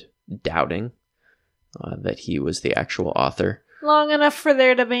started doubting that he was the actual author. Long enough for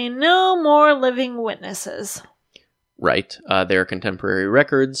there to be no more living witnesses. Right. There are contemporary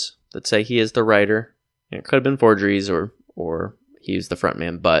records that say he is the writer. It could have been forgeries or he was the front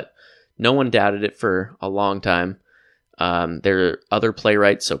man, but no one doubted it for a long time. There are other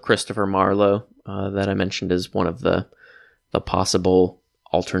playwrights, so Christopher Marlowe, that I mentioned, is one of the possible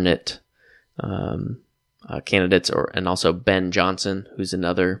alternate candidates, and also Ben Jonson, who's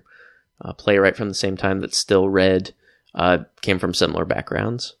another playwright from the same time that's still read, came from similar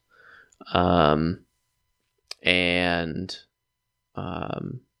backgrounds.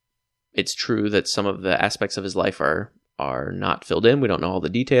 It's true that some of the aspects of his life are not filled in. We don't know all the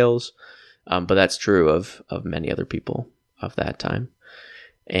details, but that's true of many other people of that time.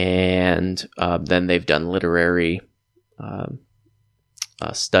 And then they've done literary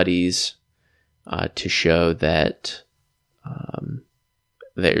studies to show that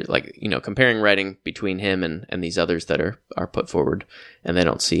they're comparing writing between him and these others that are put forward, and they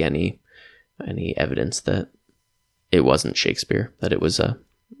don't see any evidence that it wasn't Shakespeare, that it was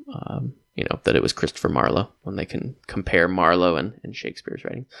that it was Christopher Marlowe, when they can compare Marlowe and Shakespeare's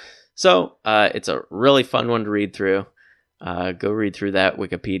writing. So it's a really fun one to read through. Go read through that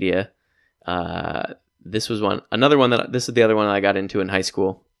Wikipedia. This is the other one that I got into in high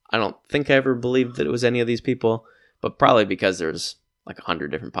school. I don't think I ever believed that it was any of these people, but probably because there's like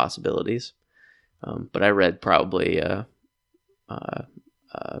 100 different possibilities. But I read probably an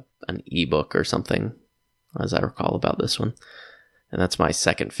ebook or something, as I recall, about this one. And that's my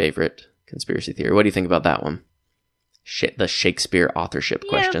second favorite conspiracy theory. What do you think about that one? The Shakespeare authorship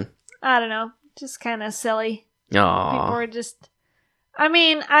question. I don't know. Just kind of silly. Aww. People are just... I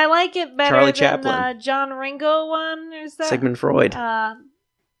mean, I like it better Charlie than Chaplin. the John Ringo one. Is that Sigmund Freud. Paul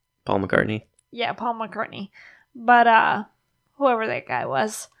McCartney. Yeah, Paul McCartney. But whoever that guy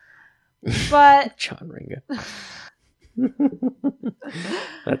was. But John Ringo.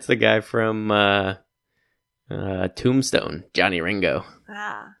 That's the guy from Tombstone, Johnny Ringo.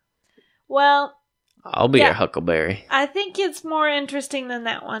 Well, I'll be your Huckleberry. I think it's more interesting than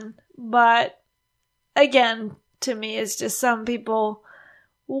that one. But again, to me, it's just some people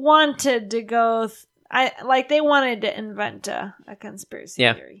wanted to go... they wanted to invent a conspiracy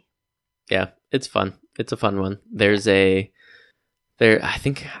theory. Yeah, it's fun. It's a fun one. I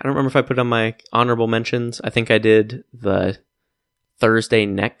don't remember if I put on my honorable mentions. I think I did the Thursday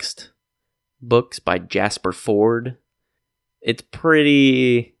Next books by Jasper Fforde. It's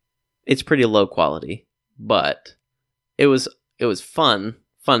pretty low quality, but it was fun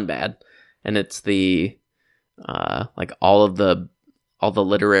bad. And it's the like all the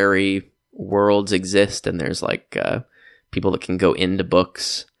literary worlds exist, and there's like people that can go into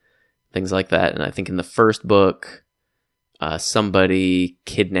books, things like that. And I think in the first book, somebody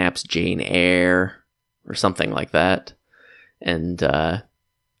kidnaps Jane Eyre or something like that, and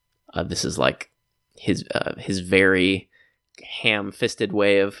this is like his very ham-fisted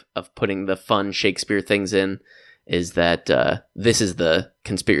way of putting the fun Shakespeare things in. Is that this is the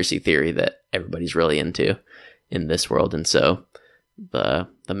conspiracy theory that everybody's really into in this world, and so the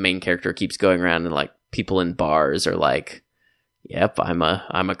main character keeps going around and like people in bars are like, "Yep, I'm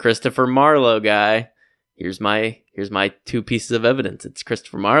a Christopher Marlowe guy. Here's my 2 pieces of evidence. It's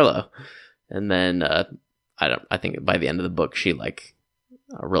Christopher Marlowe." And then I think by the end of the book she like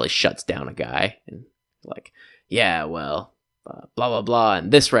really shuts down a guy and like, "Yeah, well, blah blah blah,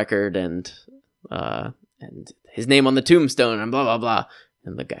 and this record and his name on the tombstone and blah blah blah,"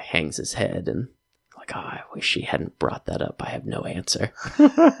 and the guy hangs his head and like, "Oh, I wish she hadn't brought that up. I have no answer."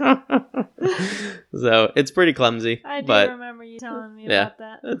 So it's pretty clumsy. I do remember you telling me about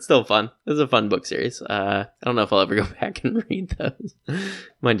that. It's still fun. It's a fun book series. I don't know if I'll ever go back and read those.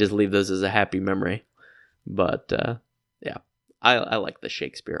 Might just leave those as a happy memory. But yeah, I like the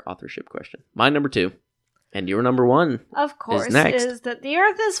Shakespeare authorship question. My number 2. And your number 1, of course, is that the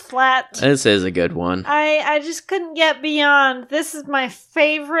Earth is flat. This is a good one. I just couldn't get beyond. This is my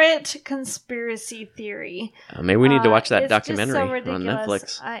favorite conspiracy theory. Maybe we need to watch that documentary so on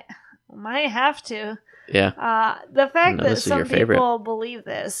Netflix. I might have to. Yeah. The fact that some people believe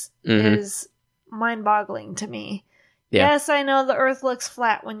this is mind-boggling to me. Yeah. Yes, I know the Earth looks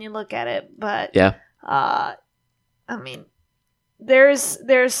flat when you look at it, but I mean, there's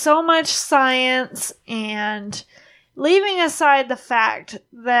so much science, and leaving aside the fact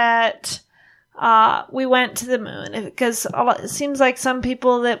that we went to the moon, because it seems like some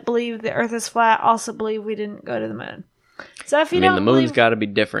people that believe the Earth is flat also believe we didn't go to the moon. So if you don't the moon's got to be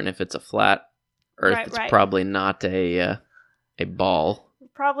different. If it's a flat Earth, it's probably not a ball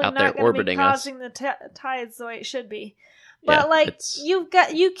probably out not there orbiting us. Causing the tides the way it should be. But you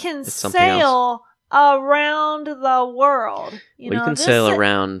can sail around the world. You can sail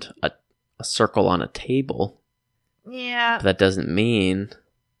around a circle on a table. Yeah. But that doesn't mean.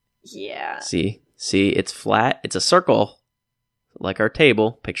 Yeah. See, it's flat. It's a circle, like our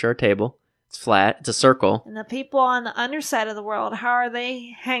table. Picture our table. It's flat. It's a circle. And the people on the underside of the world, how are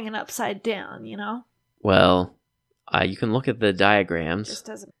they hanging upside down? Well, you can look at the diagrams. It just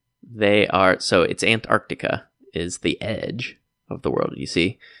doesn't. They are it's Antarctica is the edge of the world. You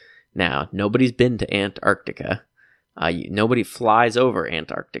see. Now, nobody's been to Antarctica. Nobody flies over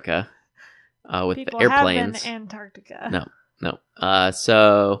Antarctica with people the airplanes. Have been to Antarctica. No.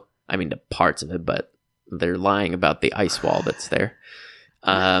 So, I mean, to parts of it, but they're lying about the ice wall that's there.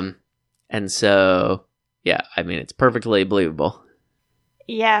 And so, yeah, I mean, it's perfectly believable.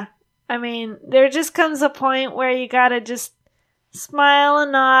 Yeah. I mean, there just comes a point where you gotta just smile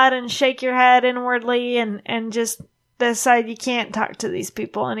and nod and shake your head inwardly and just decide you can't talk to these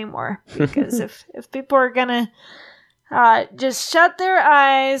people anymore. Because if people are gonna just shut their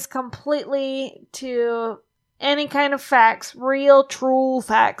eyes completely to any kind of facts, real, true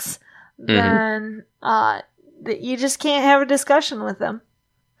facts, then you just can't have a discussion with them.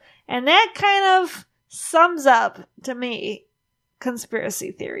 And that kind of sums up, to me,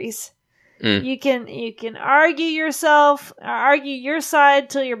 conspiracy theories. Mm. You can argue your side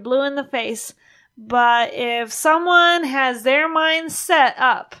till you're blue in the face. But if someone has their mind set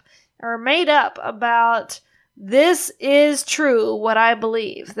up or made up about this is true, what I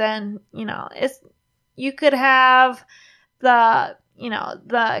believe, then, you could have the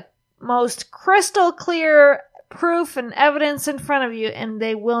most crystal clear proof and evidence in front of you, and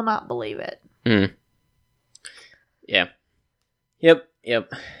they will not believe it. Mm. Yeah. Yep.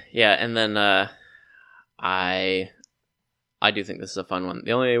 Yeah, and then I do think this is a fun one.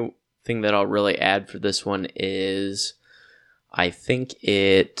 The only thing that I'll really add for this one is I think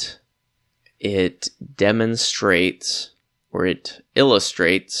it demonstrates or it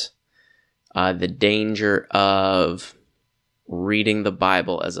illustrates the danger of reading the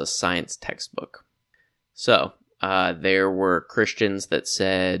Bible as a science textbook. So, there were Christians that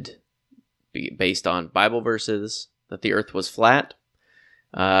said, based on Bible verses, that the earth was flat.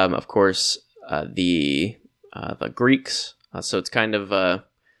 Of course, the Greeks, so it's kind of, I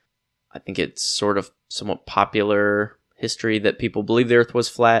think it's sort of somewhat popular history that people believe the earth was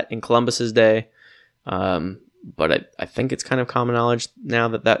flat in Columbus's day. But I think it's kind of common knowledge now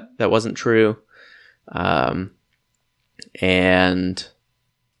that wasn't true. And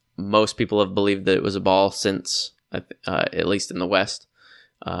most people have believed that it was a ball since, at least in the West.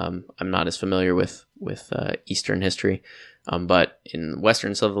 I'm not as familiar with Eastern history, but in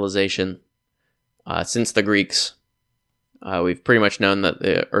Western civilization, since the Greeks, we've pretty much known that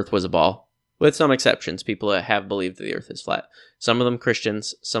the Earth was a ball, with some exceptions. People have believed that the Earth is flat. Some of them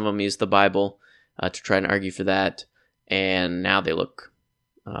Christians, some of them use the Bible to try and argue for that, and now they look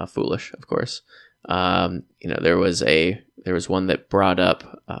foolish, of course. There was one that brought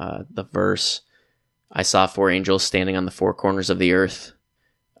up the verse, "I saw 4 angels standing on the 4 corners of the earth."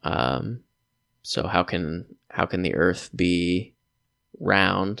 So how can the earth be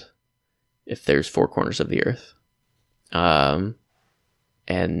round if there's 4 corners of the earth? And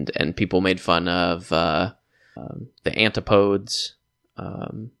people made fun of the antipodes.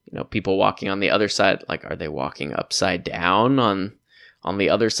 People walking on the other side. Like, are they walking upside down on the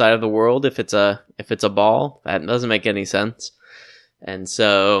other side of the world if it's a ball? That doesn't make any sense. And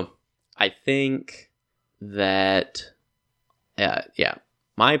so I think that,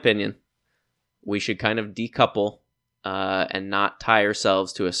 my opinion, we should kind of decouple and not tie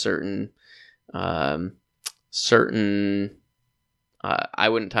ourselves to a certain I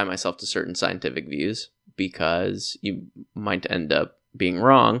wouldn't tie myself to certain scientific views because you might end up being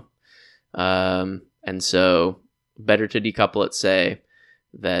wrong. And so better to decouple it, say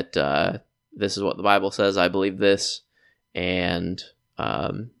that this is what the Bible says, I believe this, and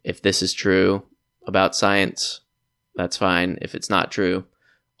if this is true about science, that's fine. If it's not true,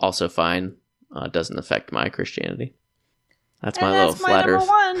 also fine. Doesn't affect my Christianity. That's my little flat earth.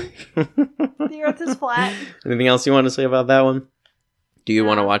 The earth is flat. Anything else you want to say about that one? Do you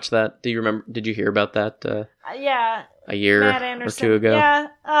want to watch that? Do you remember? Did you hear about that? Yeah. A year or 2 ago? Yeah.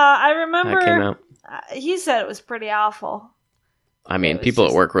 I remember. That came out. He said it was pretty awful. I mean, people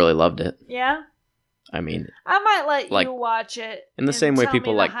at work really loved it. Yeah? I mean, I might let you watch it. In the same way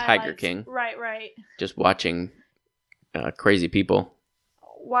people like Tiger King. Right. Just watching crazy people.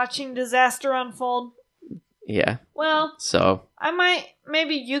 Watching disaster unfold. Yeah. Well, so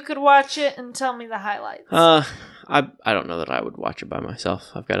maybe you could watch it and tell me the highlights. I don't know that I would watch it by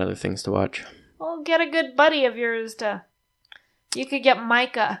myself. I've got other things to watch. Well, get a good buddy of yours you could get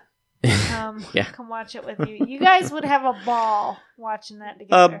Micah. Yeah. Come watch it with you. You guys would have a ball watching that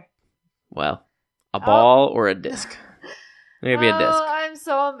together. Well, a ball or a disc? Maybe a disc. Oh, I'm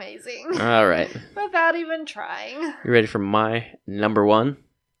so amazing. All right. Without even trying. You ready for my number one?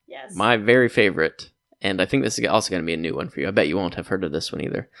 Yes. My very favorite. And I think this is also going to be a new one for you. I bet you won't have heard of this one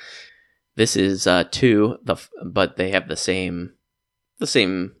either. This is 2, but they have the same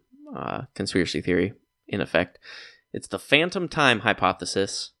conspiracy theory in effect. It's the phantom time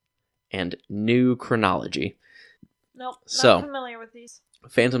hypothesis and new chronology. Nope, not familiar with these.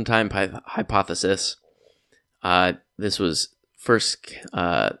 Phantom time hypothesis. This was first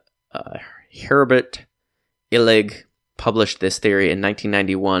Herbert Illig published this theory in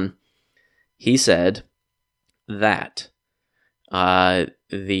 1991. He said that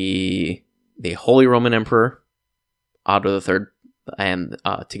the Holy Roman Emperor Otto III, and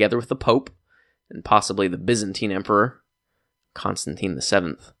together with the Pope and possibly the Byzantine Emperor Constantine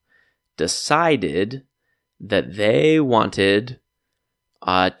VII, decided that they wanted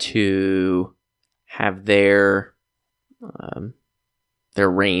to have their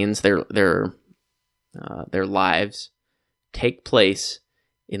reigns, their lives take place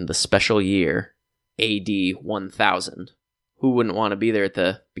in the special year AD 1000, who wouldn't want to be there at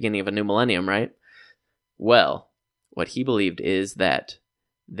the beginning of a new millennium, right? Well, what he believed is that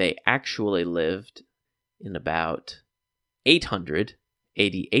they actually lived in about 800,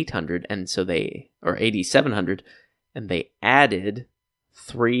 AD 800, and so or AD 700, and they added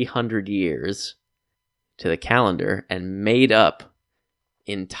 300 years to the calendar and made up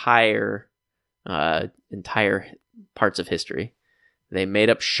entire parts of history. They made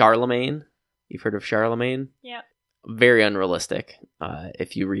up Charlemagne. You've heard of Charlemagne? Yeah. Very unrealistic,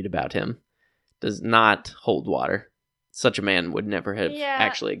 if you read about him. Does not hold water. Such a man would never have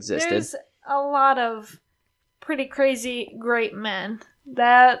actually existed. There's a lot of pretty crazy great men.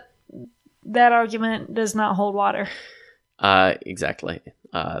 That argument does not hold water. Exactly.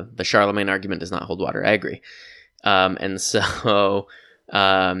 The Charlemagne argument does not hold water. I agree. And so,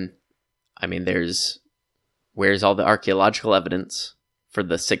 I mean, where's all the archaeological evidence for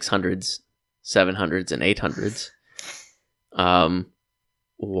the 600s, 700s, and 800s?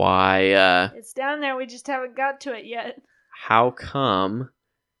 Why? It's down there. We just haven't got to it yet. How come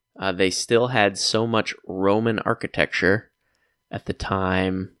they still had so much Roman architecture at the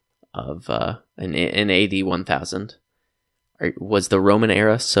time of in AD 1000? Was the Roman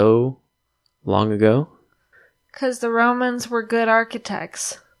era so long ago? Because the Romans were good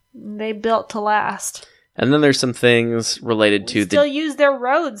architects. They built to last. And then there's some things related to still use their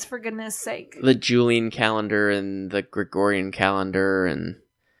roads, for goodness sake. The Julian calendar and the Gregorian calendar and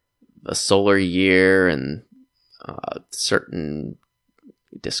the solar year and certain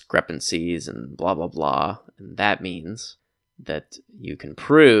discrepancies and blah, blah, blah. And that means that you can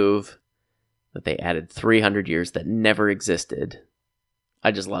prove that they added 300 years that never existed.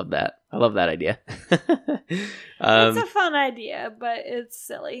 I just love that. I love that idea. It's a fun idea, but it's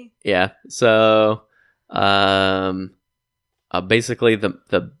silly. Yeah. So, basically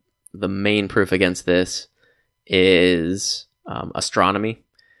the main proof against this is astronomy.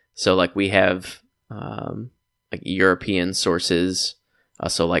 So like we have like European sources,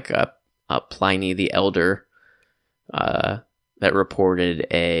 so like Pliny the Elder that reported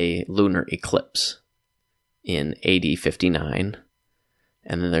a lunar eclipse in AD 59,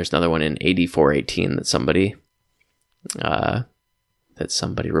 and then there's another one in AD 418 that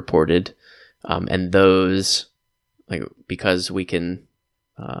somebody reported, and those, like, because we can,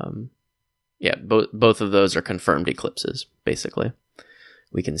 both of those are confirmed eclipses. Basically,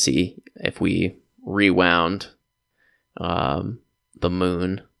 we can see if we rewound the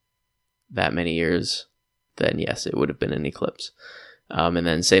moon that many years, then yes, it would have been an eclipse. And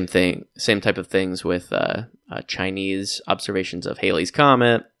then same type of things with Chinese observations of Halley's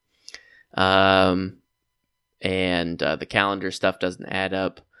Comet. And the calendar stuff doesn't add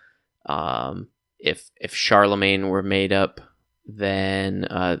up. If Charlemagne were made up, then,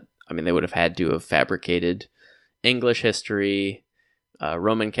 they would have had to have fabricated English history,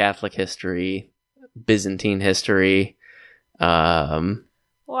 Roman Catholic history, Byzantine history.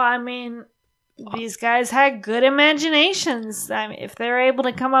 These guys had good imaginations. If they're able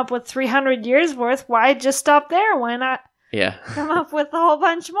to come up with 300 years worth, why just stop there? Why not come up with a whole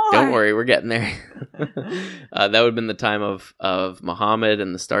bunch more? Don't worry, we're getting there. That would have been the time of Muhammad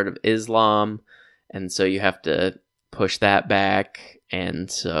and the start of Islam. And so you have to push that back. And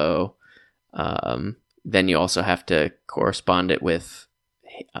so then you also have to correspond it with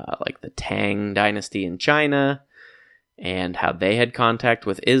like the Tang dynasty in China and how they had contact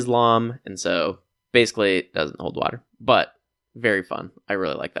with Islam. And so basically it doesn't hold water, but very fun. I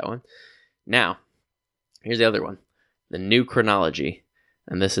really like that one. Now, here's the other one, The New Chronology.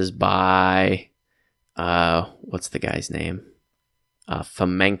 And this is by, what's the guy's name?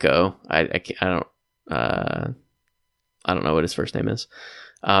 Fomenko. I don't know what his first name is.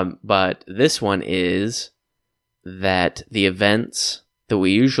 But this one is that the events that we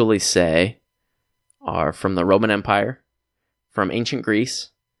usually say are from the Roman Empire, from ancient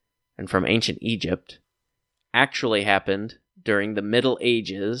Greece, and from ancient Egypt actually happened during the Middle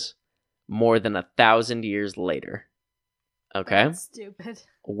Ages more than 1,000 years later. Okay? That's stupid.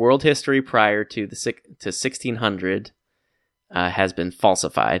 World history prior to 1600 has been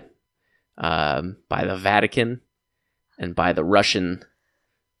falsified by the Vatican and by the Russian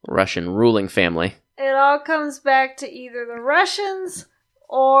ruling family. It all comes back to either the Russians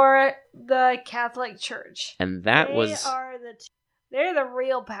or the Catholic Church. And they're the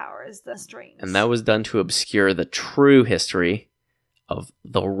real powers, the strings. And that was done to obscure the true history of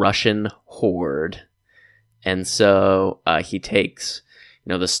the Russian horde. And so he takes,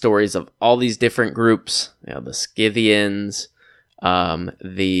 the stories of all these different groups, the Scythians,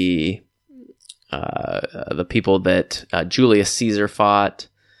 the people that Julius Caesar fought,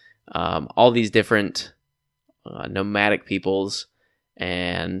 all these different nomadic peoples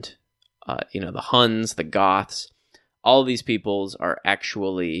and, the Huns, the Goths. All these peoples are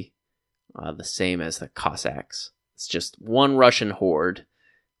actually the same as the Cossacks. It's just one Russian horde.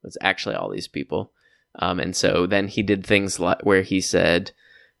 It's actually all these people. And so then he did things where he said,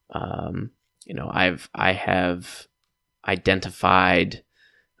 I have identified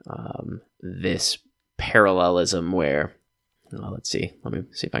this parallelism where, let's see. Let me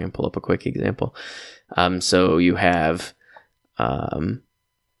see if I can pull up a quick example. So you have, I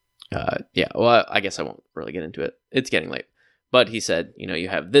guess I won't really get into it. It's getting late. But he said, you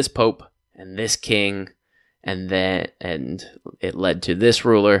have this pope and this king, and it led to this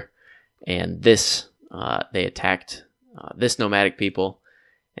ruler, and this, they attacked this nomadic people.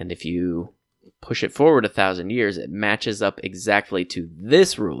 And if you push it forward 1,000 years, it matches up exactly to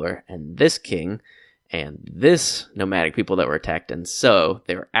this ruler and this king and this nomadic people that were attacked. And so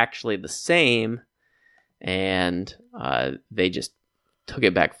they were actually the same, and they just took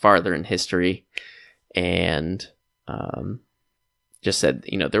it back farther in history and just said,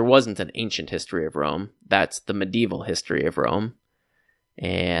 there wasn't an ancient history of Rome. That's the medieval history of Rome.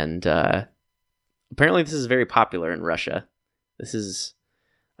 And apparently this is very popular in Russia. This is,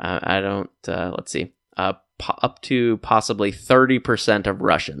 let's see, up to possibly 30% of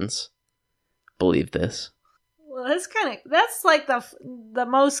Russians believe this. Well, that's like the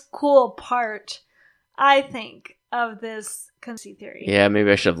most cool part, I think, of this conspiracy theory. Yeah,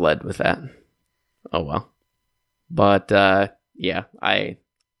 maybe I should have led with that. Oh well. But yeah, I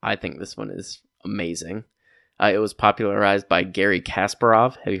think this one is amazing. It was popularized by Garry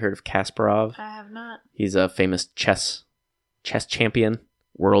Kasparov. Have you heard of Kasparov? I have not. He's a famous chess champion,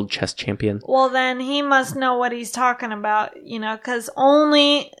 world chess champion. Well, then he must know what he's talking about, because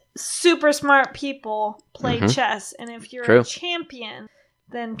only super smart people play chess. And if you're a champion,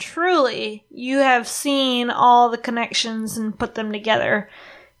 then truly you have seen all the connections and put them together.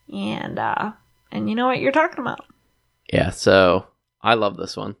 And you know what you're talking about. Yeah, so I love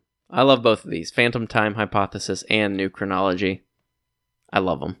this one. I love both of these, Phantom Time Hypothesis and New Chronology. I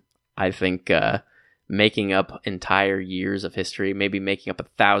love them. I think making up entire years of history, maybe making up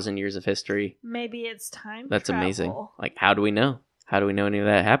 1,000 years of history. Maybe it's time. That's travel. Amazing. Like, how do we know? How do we know any of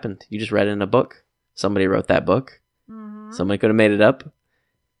that happened? You just read it in a book. Somebody wrote that book. Mm-hmm. Somebody could have made it up.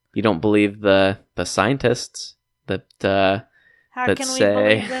 You don't believe the scientists that how can we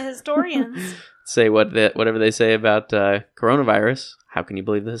believe the historians? Say whatever they say about coronavirus. How can you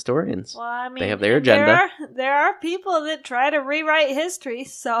believe the historians? Well, I mean, they have their agenda. There are people that try to rewrite history,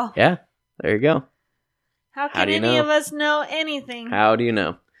 so... Yeah, there you go. How can any of us know anything? How do you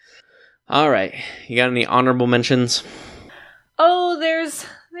know? All right. You got any honorable mentions? Oh, there's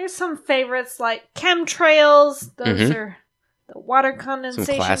some favorites like chemtrails. Those are the water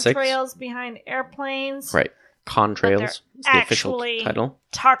condensation trails behind airplanes. Right. Contrails is the official title.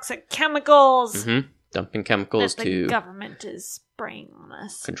 Toxic chemicals. Dumping chemicals that the government is spraying on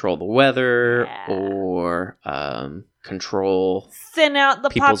us. Control the weather or control... Thin out the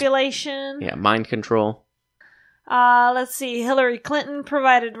population. Yeah, mind control. Let's see. Hillary Clinton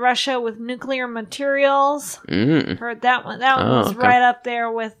provided Russia with nuclear materials. Heard that one. That one was right up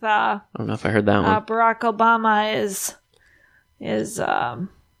there with... I don't know if I heard that one. Barack Obama is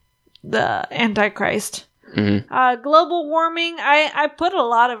the Antichrist. Global warming. I put a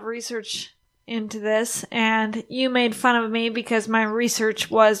lot of research into this, and you made fun of me because my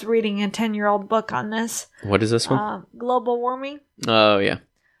research was reading a 10-year-old book on this. What is this one? Global warming. Oh, yeah.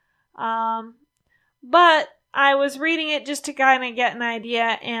 But I was reading it just to kind of get an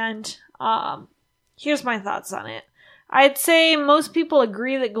idea, and here's my thoughts on it. I'd say most people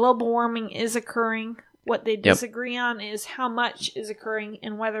agree that global warming is occurring. What they disagree on is how much is occurring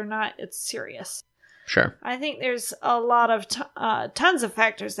and whether or not it's serious. Sure. I think there's a lot of tons of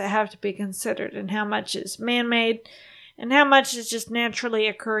factors that have to be considered, and how much is man-made and how much is just naturally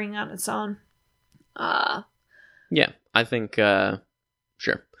occurring on its own. Yeah, I think,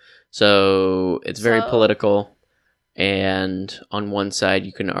 sure. So it's very political, and on one side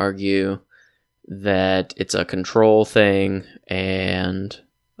you can argue that it's a control thing, and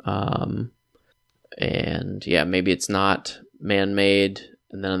yeah, maybe it's not man-made.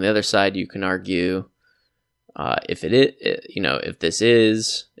 And then on the other side, you can argue if it is, if this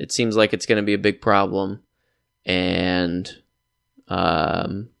is, it seems like it's going to be a big problem, and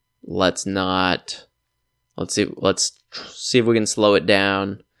let's see if we can slow it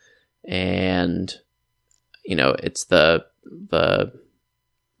down. And it's the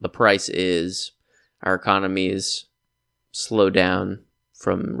price is our economies slow down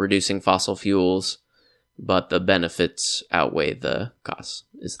from reducing fossil fuels, but the benefits outweigh the costs,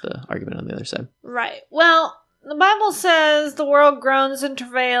 is the argument on the other side. Right. Well, the Bible says the world groans and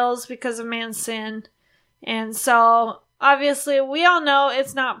travails because of man's sin. And so, obviously, we all know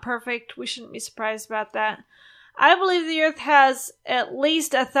it's not perfect. We shouldn't be surprised about that. I believe the earth has at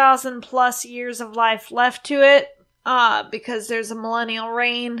least 1,000+ years of life left to it, because there's a millennial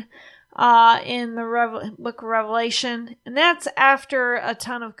reign in the book of Revelation, and that's after a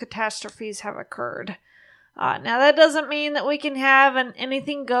ton of catastrophes have occurred. Now, that doesn't mean that we can have an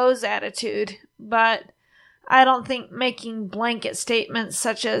anything goes attitude, but I don't think making blanket statements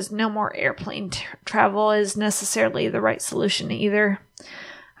such as no more airplane travel is necessarily the right solution either.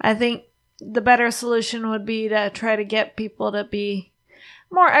 I think the better solution would be to try to get people to be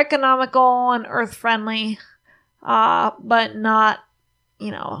more economical and earth-friendly, but not,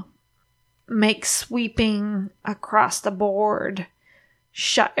 make sweeping across the board,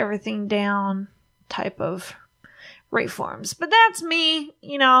 shut everything down type of reforms. But that's me,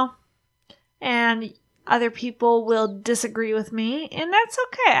 and other people will disagree with me, and that's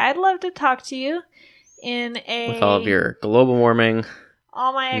okay. I'd love to talk to you with all of your global warming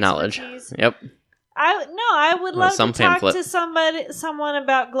all my knowledge. Expertise. Yep. I would love to talk pamphlet. to someone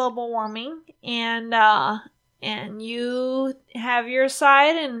about global warming, and you have your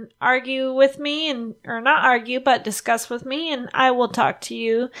side and argue with me, or not argue, but discuss with me, and I will talk to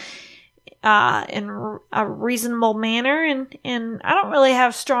you in a reasonable manner, and I don't really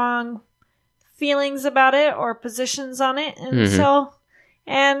have strong feelings about it or positions on it,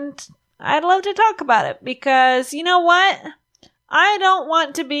 and I'd love to talk about it, because you know what? I don't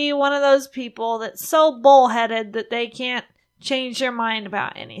want to be one of those people that's so bullheaded that they can't change their mind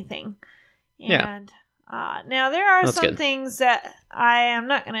about anything. And now there are some things that I am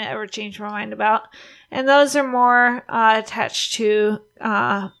not going to ever change my mind about, and those are more attached to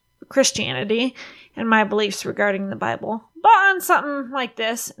Christianity and my beliefs regarding the Bible. But on something like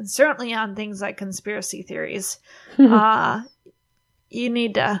this, and certainly on things like conspiracy theories, you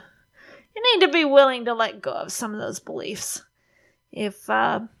need to be willing to let go of some of those beliefs.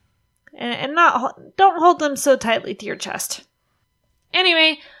 Don't hold them so tightly to your chest.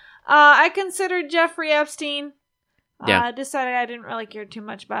 Anyway, I considered Jeffrey Epstein. Decided I didn't really care too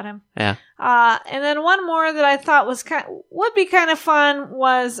much about him. Yeah. And then one more that I thought would be kind of fun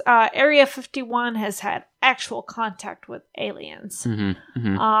was Area 51 has had actual contact with aliens. And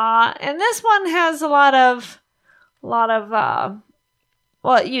this one has a lot of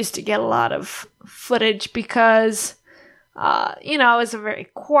it used to get a lot of footage because it was a very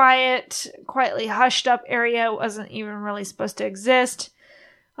quietly hushed up area. It wasn't even really supposed to exist.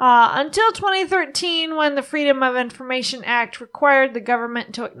 Until 2013, when the Freedom of Information Act required the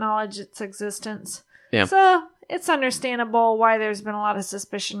government to acknowledge its existence. Yeah. So, it's understandable why there's been a lot of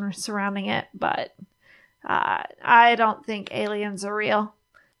suspicion surrounding it, but I don't think aliens are real.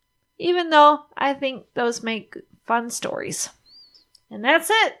 Even though I think those make fun stories. And that's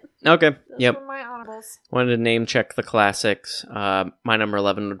it. Okay. Those were my honorables. Wanted to name check the classics. My number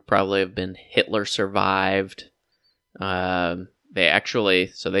 11 would probably have been Hitler Survived.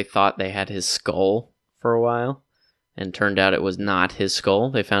 They thought they had his skull for a while, and turned out it was not his skull.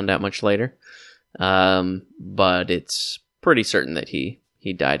 They found out much later. But it's pretty certain that he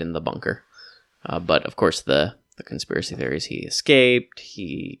died in the bunker. But of course the conspiracy theories, he escaped,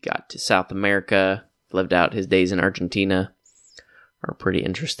 he got to South America, lived out his days in Argentina, are pretty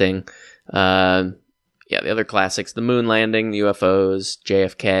interesting. The other classics, the moon landing, the UFOs,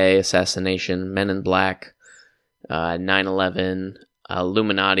 JFK, assassination, Men in Black, 9/11,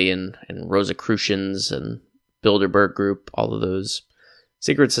 Illuminati and Rosicrucians and Bilderberg Group, all of those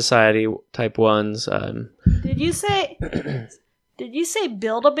secret society type ones. Did you say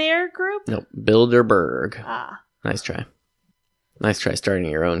Build-A-Bear Group? No, Bilderberg. Nice try. Nice try starting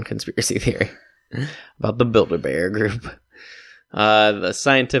your own conspiracy theory about the Build-A-Bear Group. The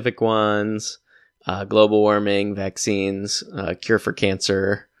scientific ones, global warming, vaccines, cure for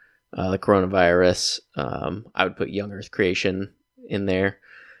cancer, the coronavirus. I would put young Earth creation in there.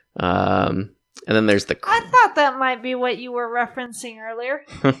 And then there's I thought that might be what you were referencing earlier.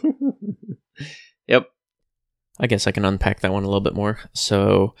 Yep. I guess I can unpack that one a little bit more.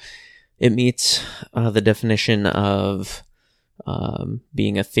 So it meets the definition of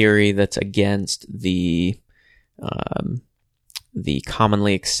being a theory that's against the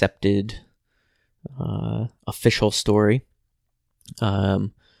commonly accepted official story,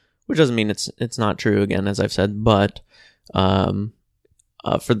 which doesn't mean it's not true. Again, as I've said, but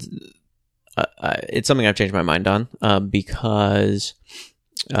it's something I've changed my mind on because,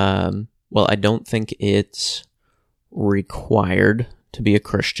 I don't think it's required to be a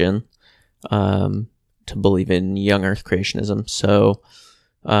Christian to believe in young Earth creationism. So,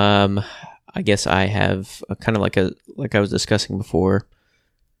 I guess I have kind of like I was discussing before,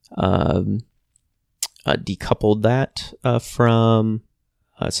 decoupled that from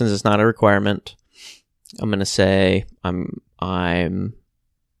since it's not a requirement. I'm going to say I'm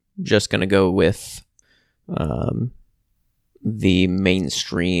just going to go with the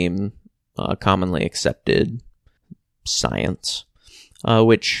mainstream, commonly accepted science,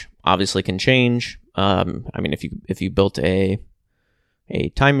 which obviously can change. I mean, if you built a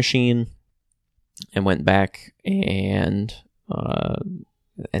time machine and went back and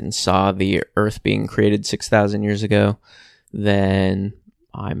saw the Earth being created 6,000 years ago, then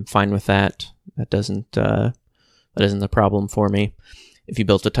I'm fine with that. That isn't a problem for me. If you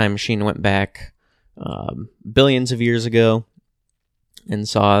built a time machine and went back billions of years ago and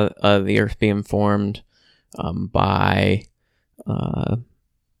saw the Earth being formed by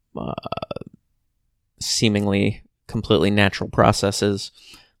seemingly completely natural processes,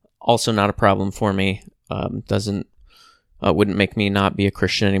 also not a problem for me. Wouldn't make me not be a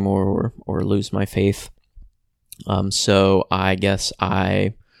Christian anymore or lose my faith. So I guess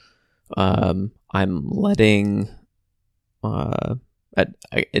I'm letting. I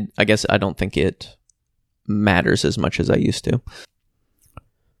guess I don't think it matters as much as I used to.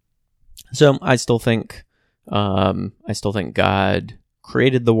 So I still think God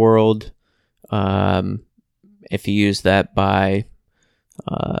created the world. If you use that by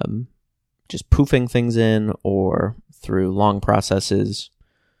just poofing things in or through long processes,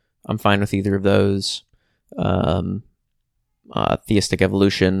 I'm fine with either of those. Theistic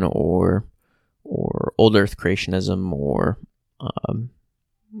evolution or old Earth creationism or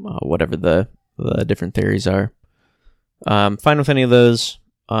whatever the different theories are. Fine with any of those,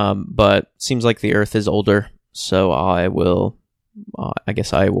 but seems like the Earth is older, so I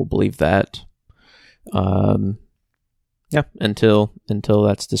guess I will believe that. Until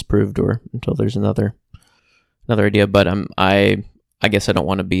that's disproved or until there's another idea. But I guess I don't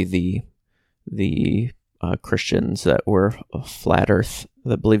want to be the Christians that were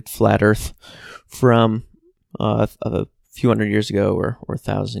that believed flat Earth from a few hundred years ago or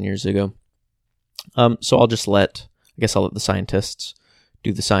 1,000 years ago. So I'll let the scientists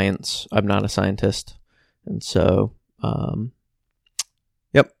do the science. I'm not a scientist, and so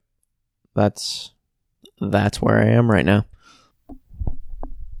that's where I am right now.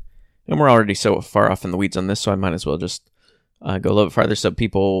 And we're already so far off in the weeds on this, so I might as well just go a little bit farther. So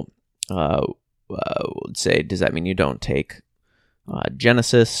people would say, does that mean you don't take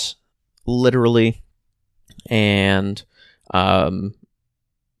Genesis literally? And I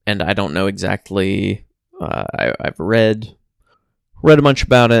don't know exactly. I've read a bunch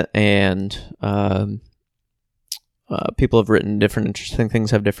about it, and people have written different interesting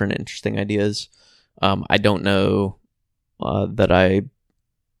things, have different interesting ideas. I don't know that I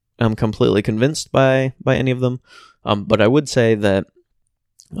am completely convinced by any of them, but I would say that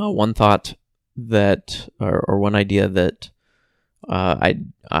one thought that, or one idea that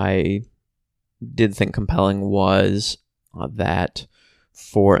I did think compelling was that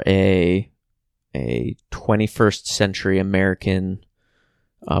for a 21st century American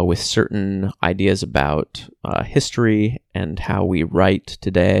with certain ideas about history and how we write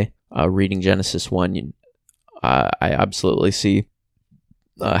today, reading Genesis 1, I absolutely see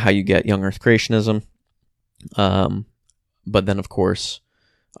how you get young Earth creationism. But then, of course,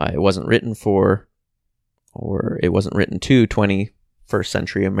 it wasn't written for, or it wasn't written to 21st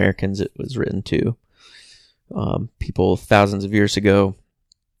century Americans. It was written to people thousands of years ago,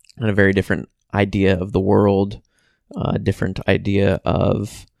 and a very different idea of the world, different idea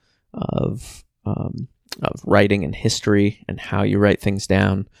of writing and history and how you write things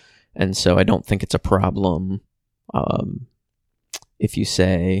down. And so I don't think it's a problem if you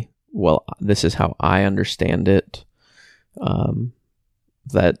say, well, this is how I understand it.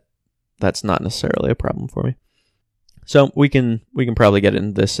 That's not necessarily a problem for me. So we can probably get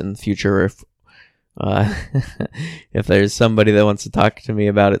into this in the future if if there's somebody that wants to talk to me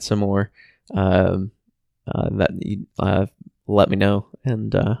about it some more. That you let me know,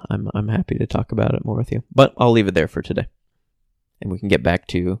 and I'm happy to talk about it more with you. But I'll leave it there for today, and we can get back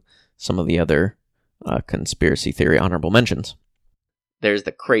to some of the other conspiracy theory honorable mentions. There's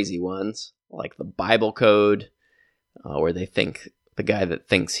the crazy ones, like the Bible Code, where they think the guy that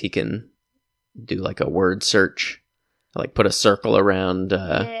thinks he can do like a word search, like put a circle around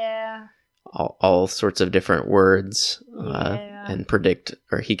all sorts of different words and predict,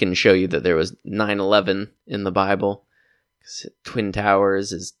 or he can show you that there was 9/11 in the Bible. Twin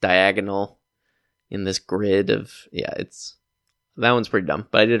Towers is diagonal in this grid of, that one's pretty dumb,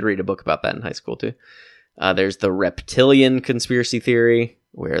 but I did read a book about that in high school too. There's the reptilian conspiracy theory,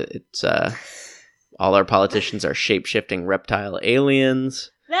 where it's all our politicians are shape-shifting reptile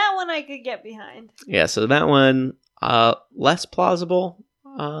aliens. That one I could get behind. Yeah, so that one, less plausible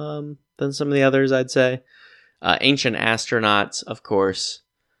than some of the others, I'd say. Ancient astronauts, of course,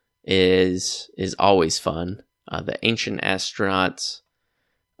 is always fun. The ancient astronauts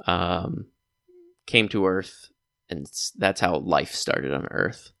came to Earth, and that's how life started on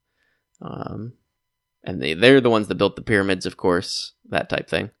Earth. And they're the ones that built the pyramids, of course, that type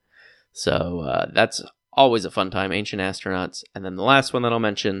thing. So that's always a fun time, ancient astronauts. And then the last one that I'll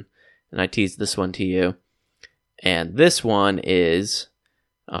mention, and I teased this one to you, and this one is,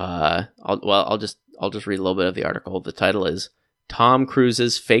 I'll just read a little bit of the article. The title is Tom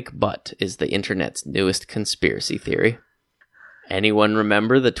Cruise's Fake Butt is the Internet's Newest Conspiracy Theory. Anyone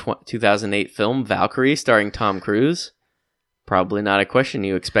remember the 2008 film Valkyrie starring Tom Cruise? Probably not a question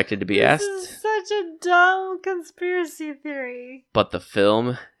you expected to be asked. This is such a dumb conspiracy theory. But the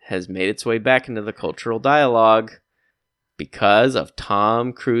film has made its way back into the cultural dialogue because of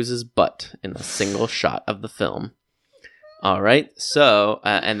Tom Cruise's butt in a single shot of the film. All right, so,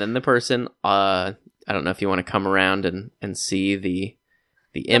 and then the person, I don't know if you want to come around and see the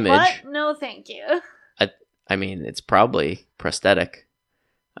image. Butt? No, thank you. I mean, it's probably prosthetic.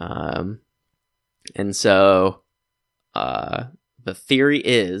 And so the theory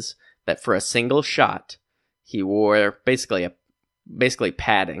is that for a single shot, he wore basically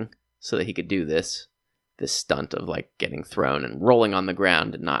padding so that he could do this stunt of like getting thrown and rolling on the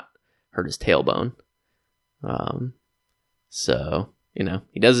ground and not hurt his tailbone. So,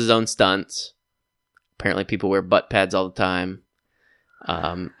 he does his own stunts. Apparently people wear butt pads all the time.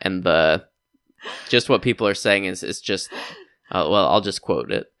 And just what people are saying is it's just, I'll just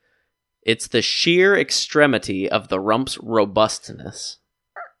quote it. It's the sheer extremity of the rump's robustness.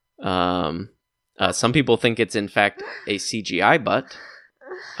 Some people think it's in fact a CGI butt.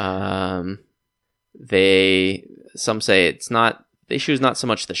 Some say it's not. The issue is not so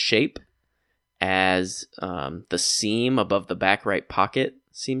much the shape as the seam above the back right pocket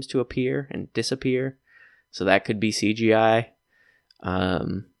seems to appear and disappear. So that could be CGI.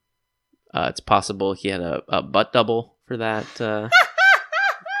 It's possible he had a butt double for that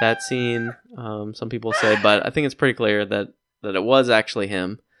that scene. Some people say, but I think it's pretty clear that it was actually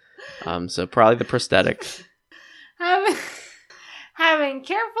him. So probably the prosthetic. Having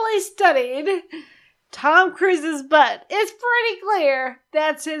carefully studied Tom Cruise's butt, it's pretty clear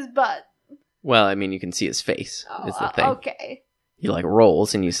that's his butt. Well, I mean, you can see his face. Is the thing. Okay. He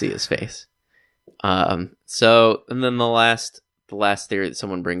rolls and you see his face. So, and then the last theory that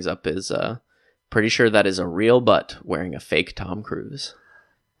someone brings up is pretty sure that is a real butt wearing a fake Tom Cruise.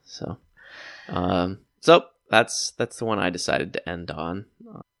 So that's the one I decided to end on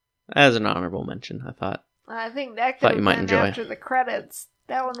as an honorable mention. I think that could have you might been enjoy. After the credits.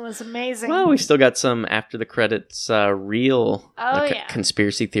 That one was amazing. Well, we still got some after the credits real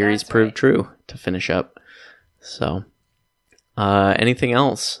conspiracy theories proved true to finish up. So, anything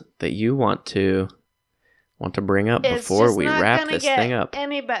else that you want to bring up before we wrap this thing up?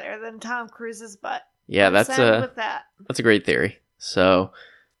 Any better than Tom Cruise's butt? Yeah, with that. That's a great theory. So,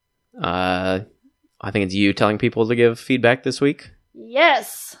 I think it's you telling people to give feedback this week.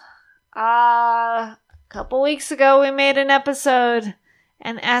 Yes. A couple weeks ago, we made an episode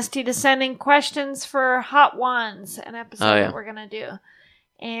and asked you to send in questions for Hot Ones, an episode that we're gonna do,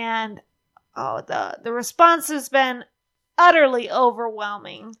 and the response has been utterly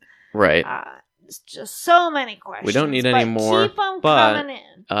overwhelming. Right. It's just so many questions. We don't need any more. Keep them coming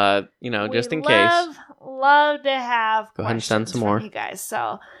in. Just in case. Love to have Go ahead and send some more, you guys.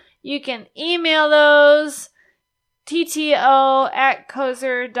 So you can email those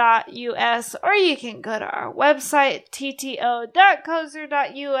tto@cozer.us, or you can go to our website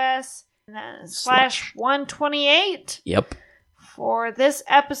tto.cozer.us and then /128. Yep. For this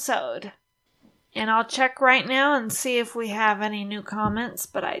episode. And I'll check right now and see if we have any new comments,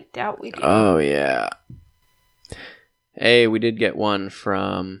 but I doubt we do. Oh, yeah. Hey, we did get one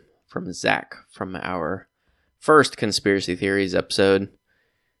from Zach from our first Conspiracy Theories episode.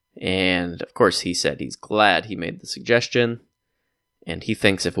 And, of course, he said he's glad he made the suggestion. And he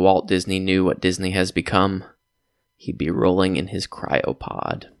thinks if Walt Disney knew what Disney has become, he'd be rolling in his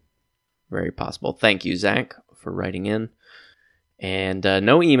cryopod. Very possible. Thank you, Zach, for writing in. And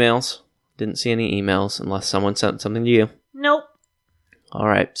no emails. Didn't see any emails unless someone sent something to you. Nope. All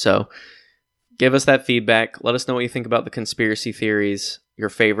right, so give us that feedback. Let us know what you think about the conspiracy theories, your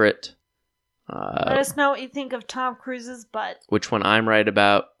favorite. Let us know what you think of Tom Cruise's butt. Which one I'm right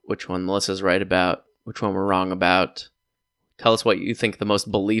about, which one Melissa's right about, which one we're wrong about. Tell us what you think the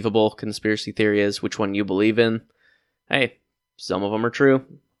most believable conspiracy theory is, which one you believe in. Hey, some of them are true.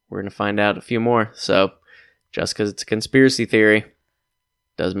 We're going to find out a few more. So just because it's a conspiracy theory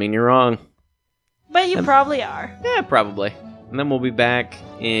doesn't mean you're wrong. But you probably are. Yeah, probably. And then we'll be back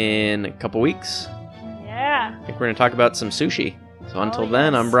in a couple weeks. Yeah. I think we're going to talk about some sushi. So until yes.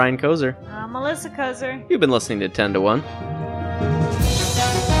 then, I'm Brian Kozer. I'm Melissa Kozer. You've been listening to 10 to 1.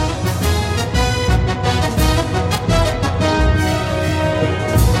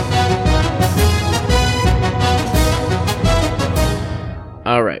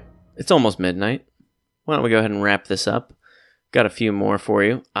 All right. It's almost midnight. Why don't we go ahead and wrap this up? Got a few more for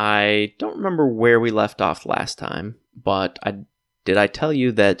you. I don't remember where we left off last time, but did I tell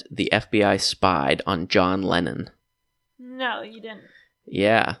you that the FBI spied on John Lennon? No, you didn't.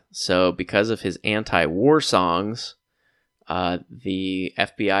 Yeah, so because of his anti-war songs, the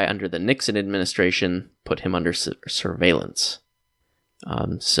FBI under the Nixon administration put him under surveillance.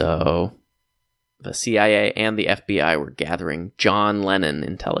 So the CIA and the FBI were gathering John Lennon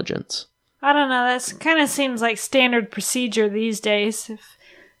intelligence. I don't know, that kind of seems like standard procedure these days. If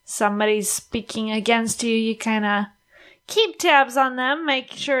somebody's speaking against you, you kind of keep tabs on them,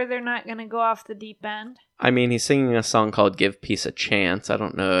 make sure they're not going to go off the deep end. I mean, he's singing a song called Give Peace a Chance. I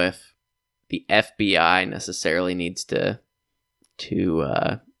don't know if the FBI necessarily needs to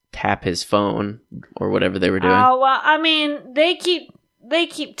tap his phone or whatever they were doing. Oh, well, I mean, they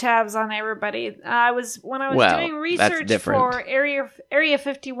keep tabs on everybody. When I was doing research for Area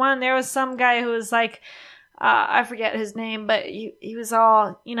 51, there was some guy who was like, I forget his name, but he was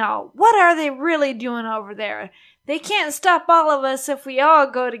all, what are they really doing over there? They can't stop all of us if we all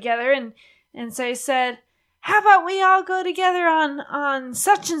go together. And so he said, how about we all go together on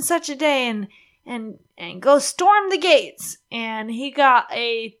such and such a day and go storm the gates? And he got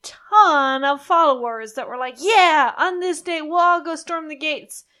a ton of followers that were like, yeah, on this day we'll all go storm the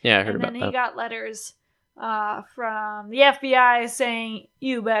gates. Yeah, I heard about that. And then he got letters from the FBI saying,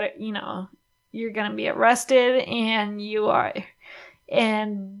 you better, you're going to be arrested and you are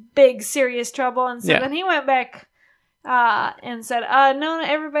in big serious trouble. And so then he went back and said, no,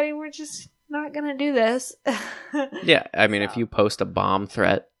 everybody, we're just not gonna do this. Yeah, I mean, if you post a bomb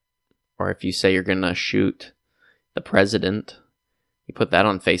threat, or if you say you're gonna shoot the president, you put that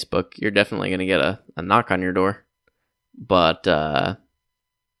on Facebook, you're definitely gonna get a knock on your door. But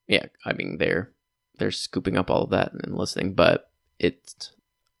yeah, I mean, they're scooping up all of that and listening. But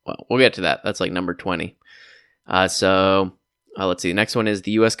we'll get to that. That's like number 20. So let's see. The next one is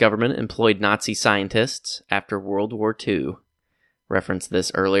the U.S. government employed Nazi scientists after World War II. Referenced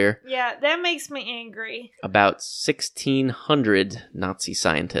this earlier. Yeah, that makes me angry. About 1,600 Nazi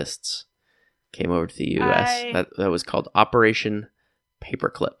scientists came over to the U.S. That was called Operation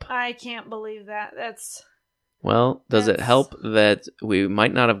Paperclip. I can't believe that. Well, does it help that we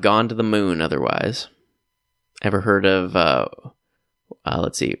might not have gone to the moon otherwise? Ever heard of,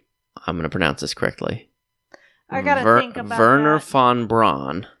 let's see, I'm going to pronounce this correctly. I got to think about Wernher that. von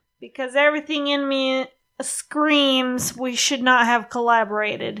Braun. Because everything in me screams we should not have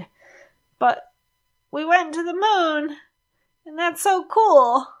collaborated. But we went to the moon, and that's so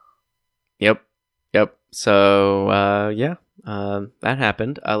cool. Yep. So, that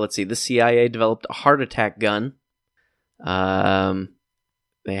happened. Let's see. The CIA developed a heart attack gun. They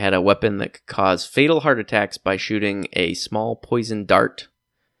had a weapon that could cause fatal heart attacks by shooting a small poison dart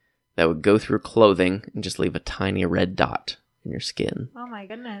that would go through clothing and just leave a tiny red dot in your skin. Oh my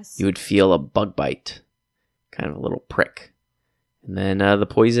goodness. You would feel a bug bite. Kind of a little prick. And then the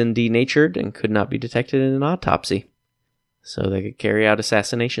poison denatured and could not be detected in an autopsy. So they could carry out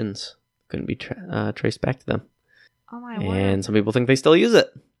assassinations. Couldn't be traced back to them. Oh my word. And some people think they still use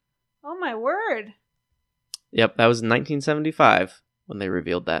it. Oh my word. Yep, that was in 1975 when they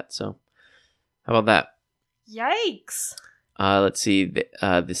revealed that. So how about that? Yikes. Let's see.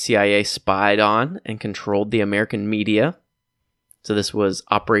 The CIA spied on and controlled the American media. So this was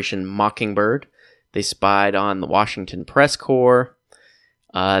Operation Mockingbird. They spied on the Washington Press Corps.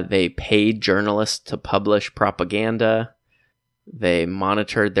 They paid journalists to publish propaganda. They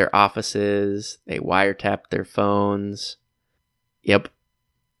monitored their offices. They wiretapped their phones. Yep.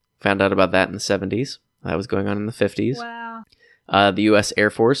 Found out about that in the 70s. That was going on in the 50s. Wow. The U.S. Air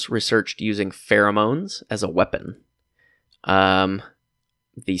Force researched using pheromones as a weapon.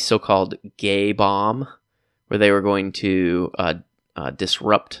 The so-called gay bomb, where they were going to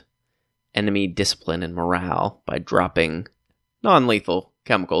disrupt enemy discipline and morale by dropping non-lethal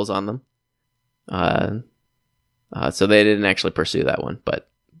chemicals on them. So they didn't actually pursue that one, but,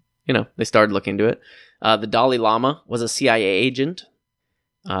 they started looking into it. The Dalai Lama was a CIA agent.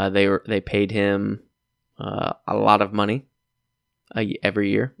 They paid him a lot of money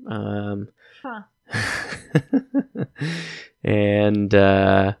every year. Huh. And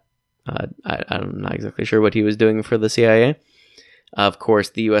I'm not exactly sure what he was doing for the CIA. Of course,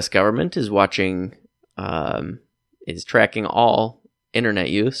 the U.S. government is watching, is tracking all internet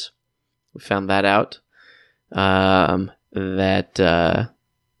use. We found that out. That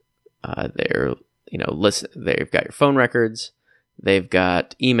they're, listen. They've got your phone records. They've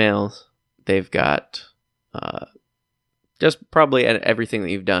got emails. They've got just probably everything that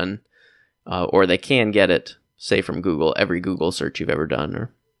you've done, or they can get it, say from Google, every Google search you've ever done,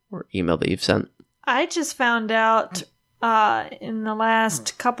 or email that you've sent. I just found out in the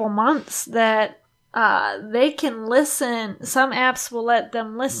last couple months that they can listen. Some apps will let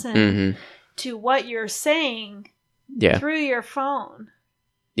them listen to what you're saying through your phone.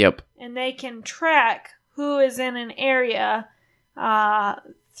 Yep. And they can track who is in an area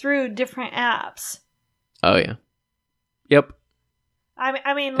through different apps. Oh, yeah. Yep.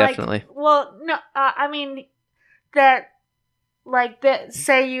 I mean, definitely.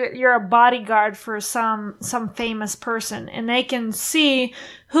 Say you're a bodyguard for some famous person, and they can see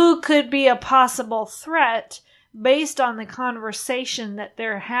who could be a possible threat based on the conversation that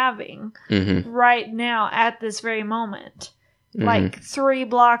they're having right now at this very moment, like 3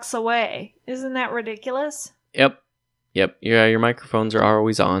 blocks away. Isn't that ridiculous? Yep. Yeah, your microphones are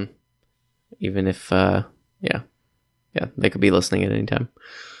always on, even if they could be listening at any time.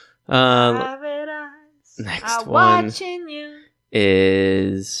 Next one watching you.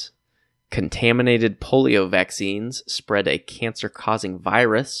 Is contaminated polio vaccines spread a cancer-causing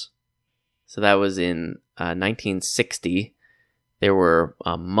virus. So that was in 1960. There were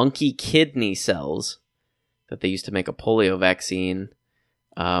monkey kidney cells that they used to make a polio vaccine,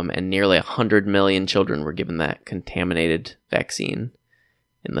 and nearly 100 million children were given that contaminated vaccine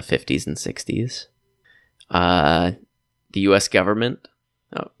in the 50s and 60s. The U.S. government...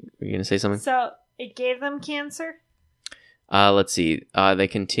 Oh, were you going to say something? So it gave them cancer? Let's see. They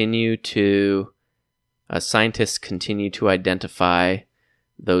continue to... scientists continue to identify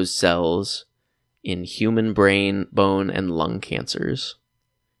those cells in human brain, bone, and lung cancers,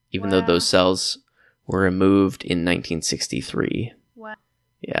 even though those cells were removed in 1963. Wow.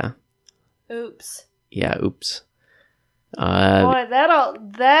 Yeah. Oops. Yeah, oops. Boy,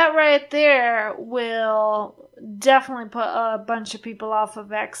 that right there will definitely put a bunch of people off of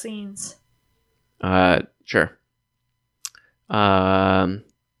vaccines. Sure. The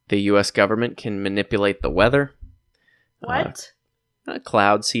U.S. government can manipulate the weather. What?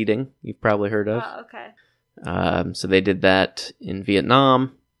 Cloud seeding, you've probably heard of. Oh, okay. So they did that in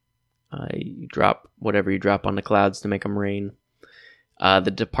Vietnam. You drop whatever you drop on the clouds to make them rain.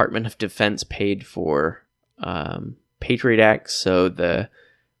 The Department of Defense paid for Patriot Acts, so the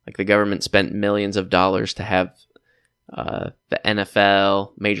government spent millions of dollars to have the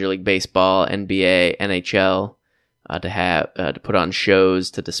NFL, Major League Baseball, NBA, NHL to put on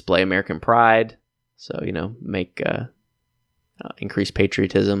shows to display American pride. So make increase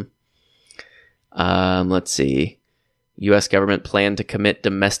patriotism. Let's see. U.S. government planned to commit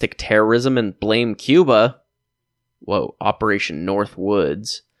domestic terrorism and blame Cuba. Whoa, Operation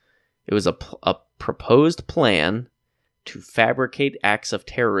Northwoods. It was a proposed plan to fabricate acts of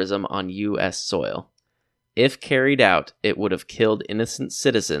terrorism on U.S. soil. If carried out, it would have killed innocent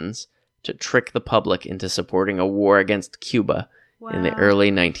citizens to trick the public into supporting a war against Cuba in the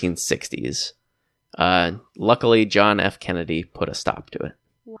early 1960s. Luckily, John F. Kennedy put a stop to it.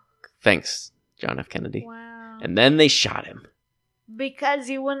 Thanks, John F. Kennedy. Wow. And then they shot him. Because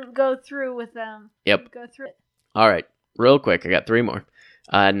he wouldn't go through with them. Yep. Go through it. All right. Real quick, I got 3 more.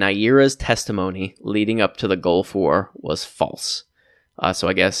 Naira's testimony leading up to the Gulf War was false. So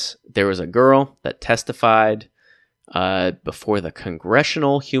I guess there was a girl that testified before the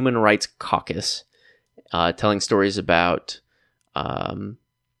Congressional Human Rights Caucus, telling stories about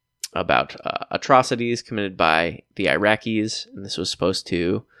atrocities committed by the Iraqis, and this was supposed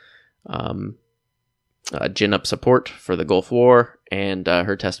to gin up support for the Gulf War, and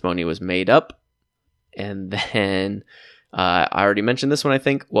her testimony was made up. And then I already mentioned this one, I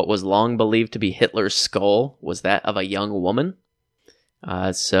think. What was long believed to be Hitler's skull was that of a young woman.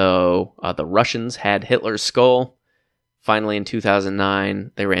 So the Russians had Hitler's skull. Finally, in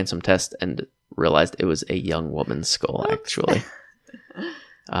 2009, they ran some tests and realized it was a young woman's skull, actually.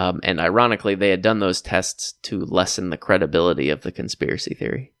 And ironically, they had done those tests to lessen the credibility of the conspiracy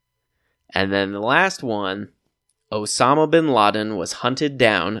theory. And then the last one, Osama bin Laden was hunted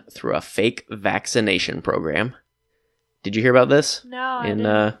down through a fake vaccination program. Did you hear about this? No, I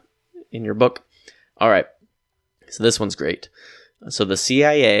didn't. In your book? All right. So this one's great. So the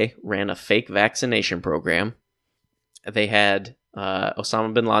CIA ran a fake vaccination program. They had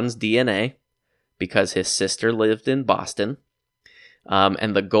Osama bin Laden's DNA because his sister lived in Boston.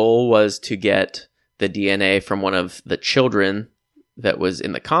 And the goal was to get the DNA from one of the children that was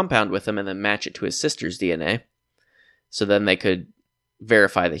in the compound with him and then match it to his sister's DNA. So then they could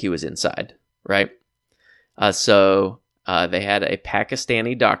verify that he was inside, right? So they had a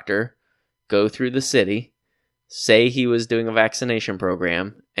Pakistani doctor go through the city, say he was doing a vaccination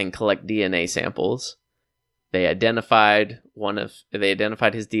program, and collect DNA samples. They identified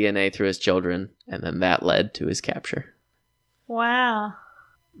his DNA through his children, and then that led to his capture. Wow.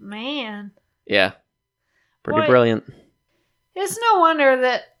 Man. Yeah. Pretty Boy, brilliant. It's no wonder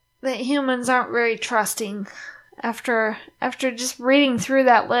that humans aren't very trusting after just reading through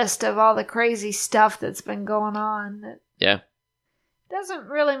that list of all the crazy stuff that's been going on. Yeah. Doesn't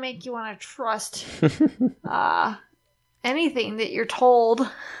really make you want to trust anything that you're told.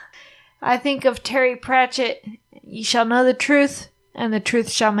 I think of Terry Pratchett, "You shall know the truth, and the truth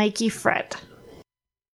shall make ye fret."